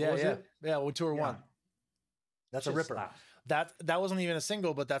think. Yeah. With Tour 1. That's a ripper. Slaps. That wasn't even a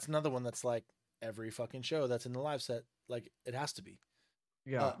single, but that's another one that's like every fucking show that's in the live set. Like it has to be.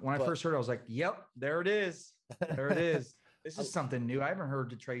 Yeah. When I first heard it, I was like, yep, there it is. There it is. This is something new. I haven't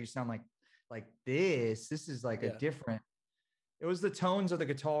heard Atreyu sound like this. This is like a different. It was the tones of the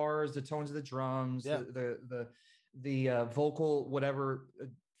guitars, the tones of the drums, the vocal, whatever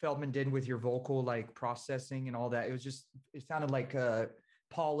Feldman did with your vocal, like processing and all that. It sounded like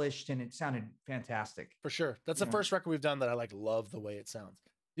polished and it sounded fantastic. For sure. That's the first record we've done that I like love the way it sounds.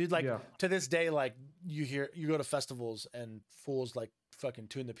 Dude, like to this day, like you go to festivals and fools like fucking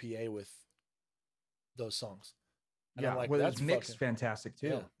tune the PA with those songs. And I'm like, well, that's mixed fantastic too.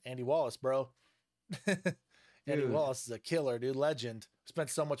 Yeah. Andy Wallace, bro. Andy Wallace is a killer, dude. Legend. Spent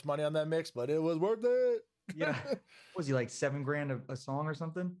so much money on that mix, but it was worth it. Yeah. Was he like $7,000 a song or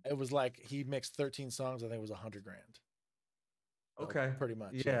something? It was like he mixed 13 songs. I think it was $100,000. So okay. Pretty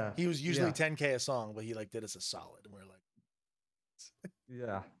much. Yeah. He was usually $10K a song, but he like did us a solid. And we're like,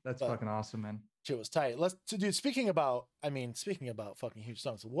 yeah, that's fucking awesome, man. Shit was tight. Dude, speaking about fucking huge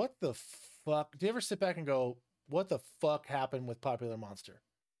songs, what the fuck? Do you ever sit back and go, what the fuck happened with Popular Monster?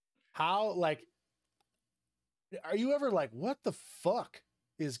 How, like, are you ever like, what the fuck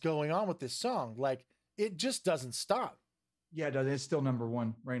is going on with this song? Like, it just doesn't stop. Yeah, it does. It's still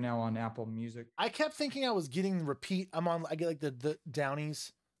 #1 right now on Apple Music. I kept thinking I was getting repeat. I get like the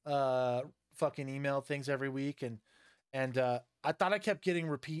Downies fucking email things every week, and I thought I kept getting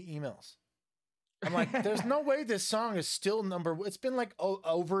repeat emails. I'm like, there's no way this song is still it's been like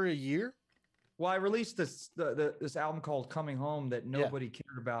over a year. Well, I released this album called Coming Home that nobody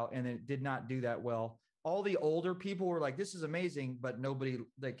cared about, and it did not do that well. All the older people were like, this is amazing, but nobody,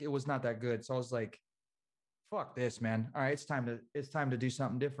 like, it was not that good. So I was like, fuck this, man. All right, it's time to do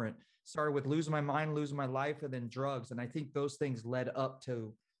something different. Started with Losing My Mind, Losing My Life, and then Drugs. And I think those things led up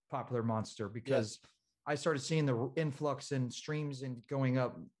to Popular Monster, because I started seeing the influx in streams and going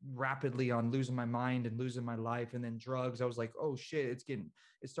up rapidly on Losing My Mind and Losing My Life, and then Drugs. I was like, oh shit,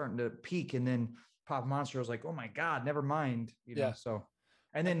 it's starting to peak. And then Pop Monster, I was like, oh my God, never mind. You know, so.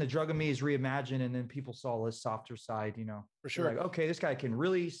 And then the Drug of Me is reimagined, and then people saw this softer side, you know. For sure. Like, okay, this guy can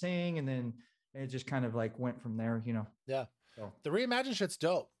really sing, and then it just kind of like went from there, you know. Yeah. So. The reimagined shit's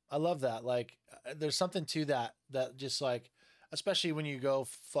dope. I love that. Like, there's something to that just like, especially when you go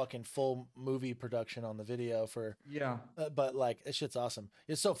fucking full movie production on the video for. Yeah. But like, this shit's awesome.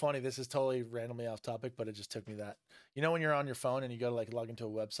 It's so funny. This is totally randomly off topic, but it just took me that. You know, when you're on your phone and you go to like log into a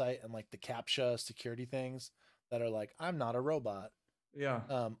website and like the CAPTCHA security things that are like, I'm not a robot. Yeah.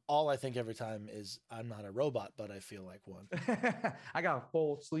 All I think every time is I'm not a robot, but I feel like one. I got a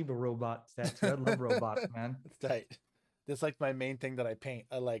full sleeve of robots tattoo. I love robots, man. It's tight. That's like my main thing that I paint.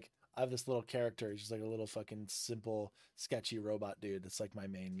 I have this little character. He's just like a little fucking simple, sketchy robot dude. It's like my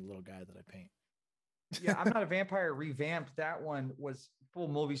main little guy that I paint. Yeah, I'm Not a Vampire revamped. That one was full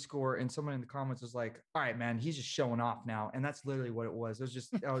movie score, and someone in the comments was like, all right, man, he's just showing off now. And that's literally what it was. It was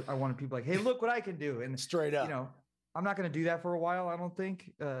just, I wanted people like, hey, look what I can do. And straight up, you know, I'm not going to do that for a while. I don't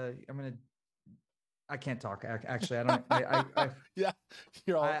think I can't talk. Actually, I yeah,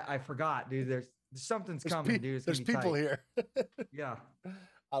 you're all, I forgot, dude. There's something's coming, dude. There's people here. Yeah.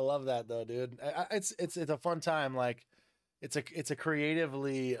 I love that though, dude. It's a fun time. Like it's a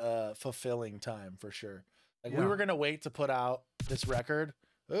creatively fulfilling time for sure. Like we were going to wait to put out this record.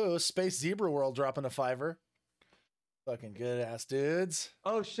 Oh, Space Zebra World dropping a $5. Fucking good ass dudes.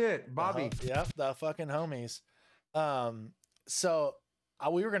 Oh shit. Bobby. Yep. The fucking homies. So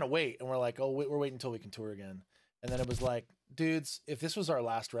we were gonna wait, and we're like, oh, we're waiting until we can tour again. And then it was like, dudes, if this was our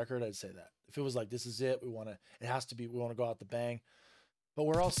last record, I'd say that. If it was like, this is it, we want to go out the bang. But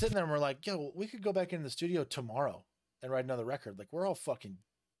we're all sitting there and we're like, yo, we could go back into the studio tomorrow and write another record. Like, we're all fucking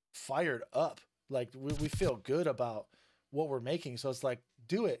fired up. Like, we feel good about what we're making. So it's like,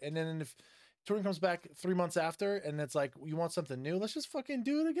 do it. And then if touring comes back 3 months after and it's like, you want something new, let's just fucking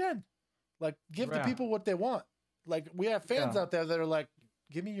do it again. Like, give the people what they want. Like, we have fans out there that are like,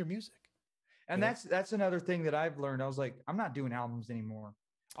 give me your music. And that's another thing that I've learned. I was like, I'm not doing albums anymore.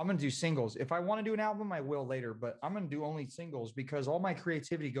 I'm going to do singles. If I want to do an album, I will later, but I'm going to do only singles because all my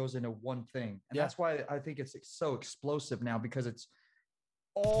creativity goes into one thing. And that's why I think it's so explosive now, because it's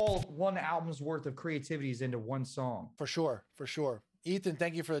all one album's worth of creativity is into one song. For sure. For sure. Ethan,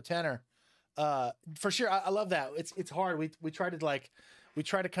 thank you for the tenor. For sure. I love that. It's hard. We try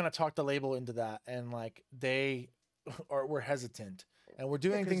to kind of talk the label into that, and like we're hesitant, and we're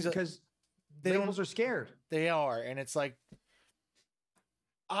doing things because labels are scared. They are. And it's like,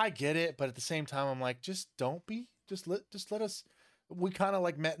 I get it. But at the same time, I'm like, just don't be, just let us, we kind of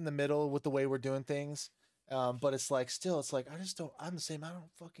like met in the middle with the way we're doing things. But it's like, still, it's like, I'm the same. I don't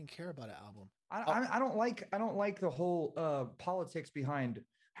fucking care about an album. I don't like the whole politics behind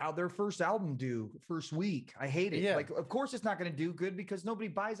how their first album do first week. I hate it. Like, of course it's not going to do good because nobody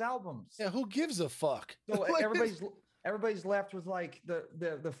buys albums. Yeah. Who gives a fuck? So everybody's left with like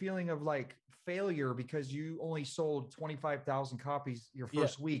the feeling of like failure because you only sold 25,000 copies your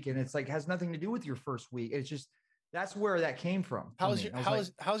first week. And it's like, has nothing to do with your first week. It's just, that's where that came from. How's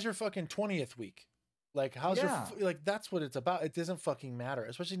your fucking 20th week? Like, how's your, like, that's what it's about. It doesn't fucking matter,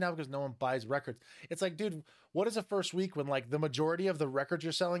 especially now because no one buys records. It's like, dude, what is a first week when like the majority of the records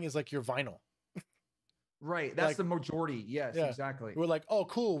you're selling is like your vinyl? Right. That's like, the majority. Yes, exactly. We're like, oh,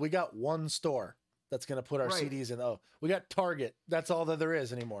 cool. We got one store. that's going to put our CDs in. Oh, we got Target. That's all that there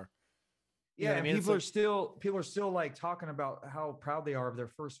is anymore. You know what I mean? People are still like talking about how proud they are of their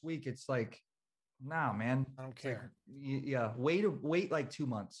first week. It's like, nah, man, I don't care. Like, wait like 2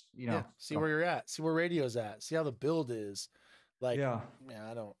 months, you know, see where you're at, see where radio's at, see how the build is. Like, I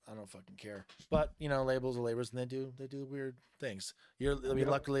don't fucking care. But you know, labels are labels, and they do weird things.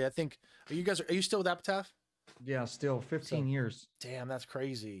 Luckily, I think, are you still with Epitaph? Yeah, still 15 years. Damn, that's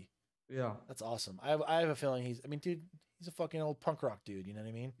crazy. Yeah, that's awesome. I have a feeling he's a fucking old punk rock dude. You know what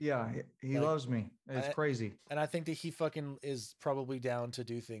I mean? Yeah, he loves me. It's crazy. And I think that he fucking is probably down to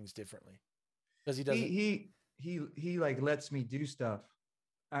do things differently because he doesn't. He like lets me do stuff.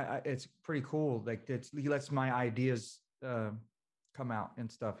 It's pretty cool. Like he lets my ideas come out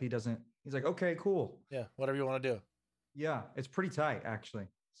and stuff. He's like, okay, cool. Yeah, whatever you want to do. Yeah, it's pretty tight actually.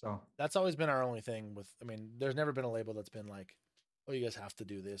 So that's always been our only thing with. I mean, there's never been a label that's been like, oh, you guys have to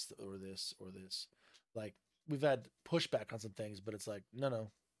do this or this or this. Like, we've had pushback on some things, but it's like,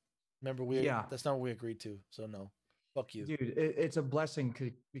 no. Remember, that's not what we agreed to. So no, fuck you, dude. It's a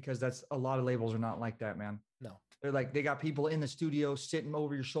blessing because that's a lot of labels are not like that, man. No, they're like, they got people in the studio sitting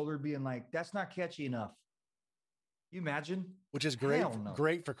over your shoulder, being like, that's not catchy enough. You imagine? Which is great,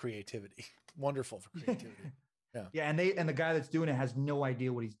 great for creativity. Wonderful for creativity. Yeah. Yeah, and the guy that's doing it has no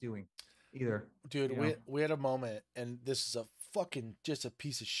idea what he's doing either. Dude, we had a moment, and this is a fucking just a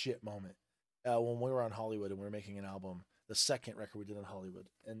piece of shit moment. When we were on Hollywood and we were making an album, the second record we did on Hollywood.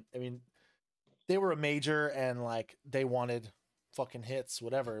 And I mean, they were a major and like they wanted fucking hits,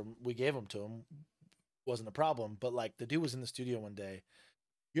 whatever. We gave them to them. Wasn't a problem. But like the dude was in the studio one day.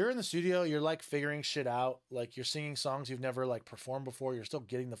 You're in the studio, you're like figuring shit out. Like you're singing songs you've never like performed before. You're still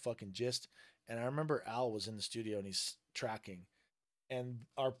getting the fucking gist. And I remember Al was in the studio and he's tracking. And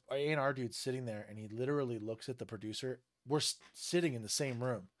our A&R dude's sitting there and he literally looks at the producer. We're sitting in the same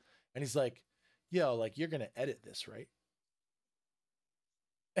room. And he's like, yo, like, you're going to edit this, right?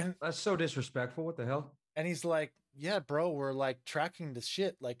 And that's so disrespectful. What the hell? And he's like, yeah, bro, we're like tracking the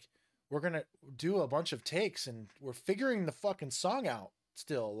shit. Like, we're going to do a bunch of takes and we're figuring the fucking song out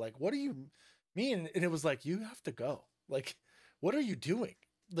still. Like, what do you mean? And it was like, you have to go. Like, what are you doing?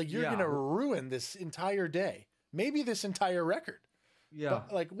 Like, you're going to ruin this entire day. Maybe this entire record. Yeah.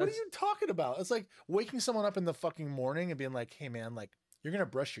 But, like, what are you talking about? It's like waking someone up in the fucking morning and being like, hey, man, like, you're going to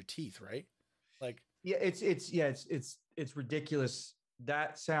brush your teeth, right? Like, yeah, it's ridiculous.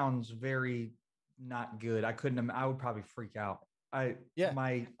 That sounds very not good. I would probably freak out.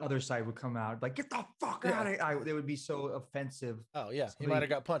 My other side would come out like, get the fuck out of here. They would be so offensive. Oh yeah. He might've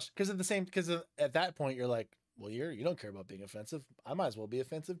got punched. Cause at that point you're like, well, you don't care about being offensive. I might as well be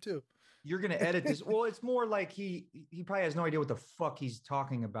offensive too. You're going to edit this. Well, it's more like he probably has no idea what the fuck he's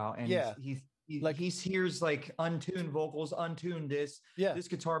talking about. And he hears like untuned vocals, untuned this. Yeah. This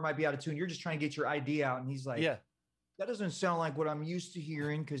guitar might be out of tune. You're just trying to get your idea out. And he's like, that doesn't sound like what I'm used to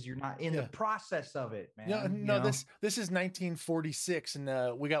hearing because you're not in the process of it, man. No, this is 1946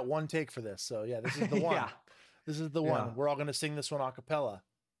 and we got one take for this. So yeah, this is the one. This is the one. We're all going to sing this one a cappella.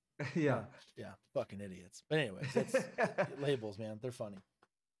 Yeah. Fucking idiots. But anyways, it's labels, man. They're funny.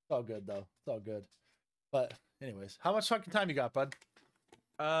 It's all good though. It's all good. But anyways, how much fucking time you got, bud?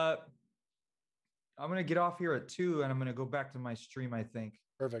 I'm going to get off here at 2 and I'm going to go back to my stream, I think.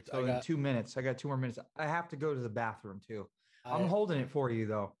 Perfect. So in 2 minutes, I got 2 more minutes. I have to go to the bathroom too. I'm holding it for you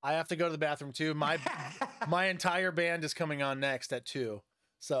though. I have to go to the bathroom too. My entire band is coming on next at 2.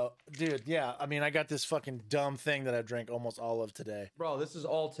 So, dude, yeah. I mean, I got this fucking dumb thing that I drank almost all of today. Bro, this is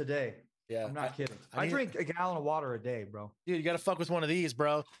all today. Yeah. I'm not kidding. I drink a gallon of water a day, bro. Dude, you got to fuck with one of these,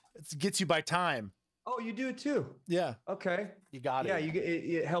 bro. It gets you by time. Oh, you do it too? Yeah. Okay. You got it. Yeah,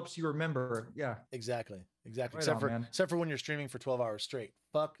 it helps you remember. Yeah. Exactly. Right except for when you're streaming for 12 hours straight.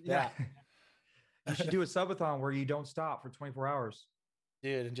 Fuck that. You should do a subathon where you don't stop for 24 hours.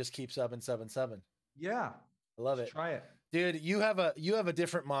 Dude, and just keep subbing. Yeah. I love it. Try it. Dude, you have a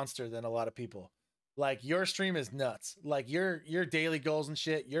different monster than a lot of people. Like your stream is nuts. Like your daily goals and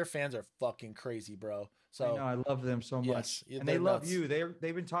shit, your fans are fucking crazy, bro. So I love them so much. And they love you.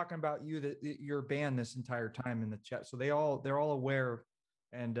 They've been talking about you, your band this entire time in the chat. So they're all aware.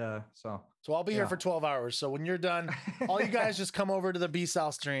 And so I'll be here for 12 hours. So when you're done, all you guys just come over to the B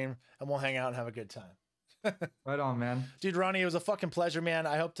SALL stream and we'll hang out and have a good time. Right on, man. Dude, Ronnie, it was a fucking pleasure, man.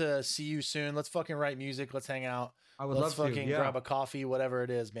 I hope to see you soon. Let's fucking write music. Let's hang out. I would love to. Let's fucking grab a coffee, whatever it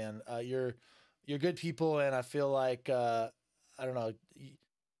is, man. You're good people, and I feel like I don't know.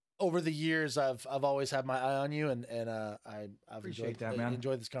 Over the years, I've always had my eye on you, and I've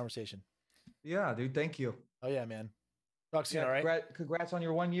enjoyed this conversation. Yeah, dude. Thank you. Oh yeah, man. Talk soon. All right. Congrats on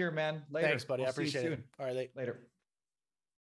your 1 year, man. Later. Thanks, buddy. I appreciate it. All right, later.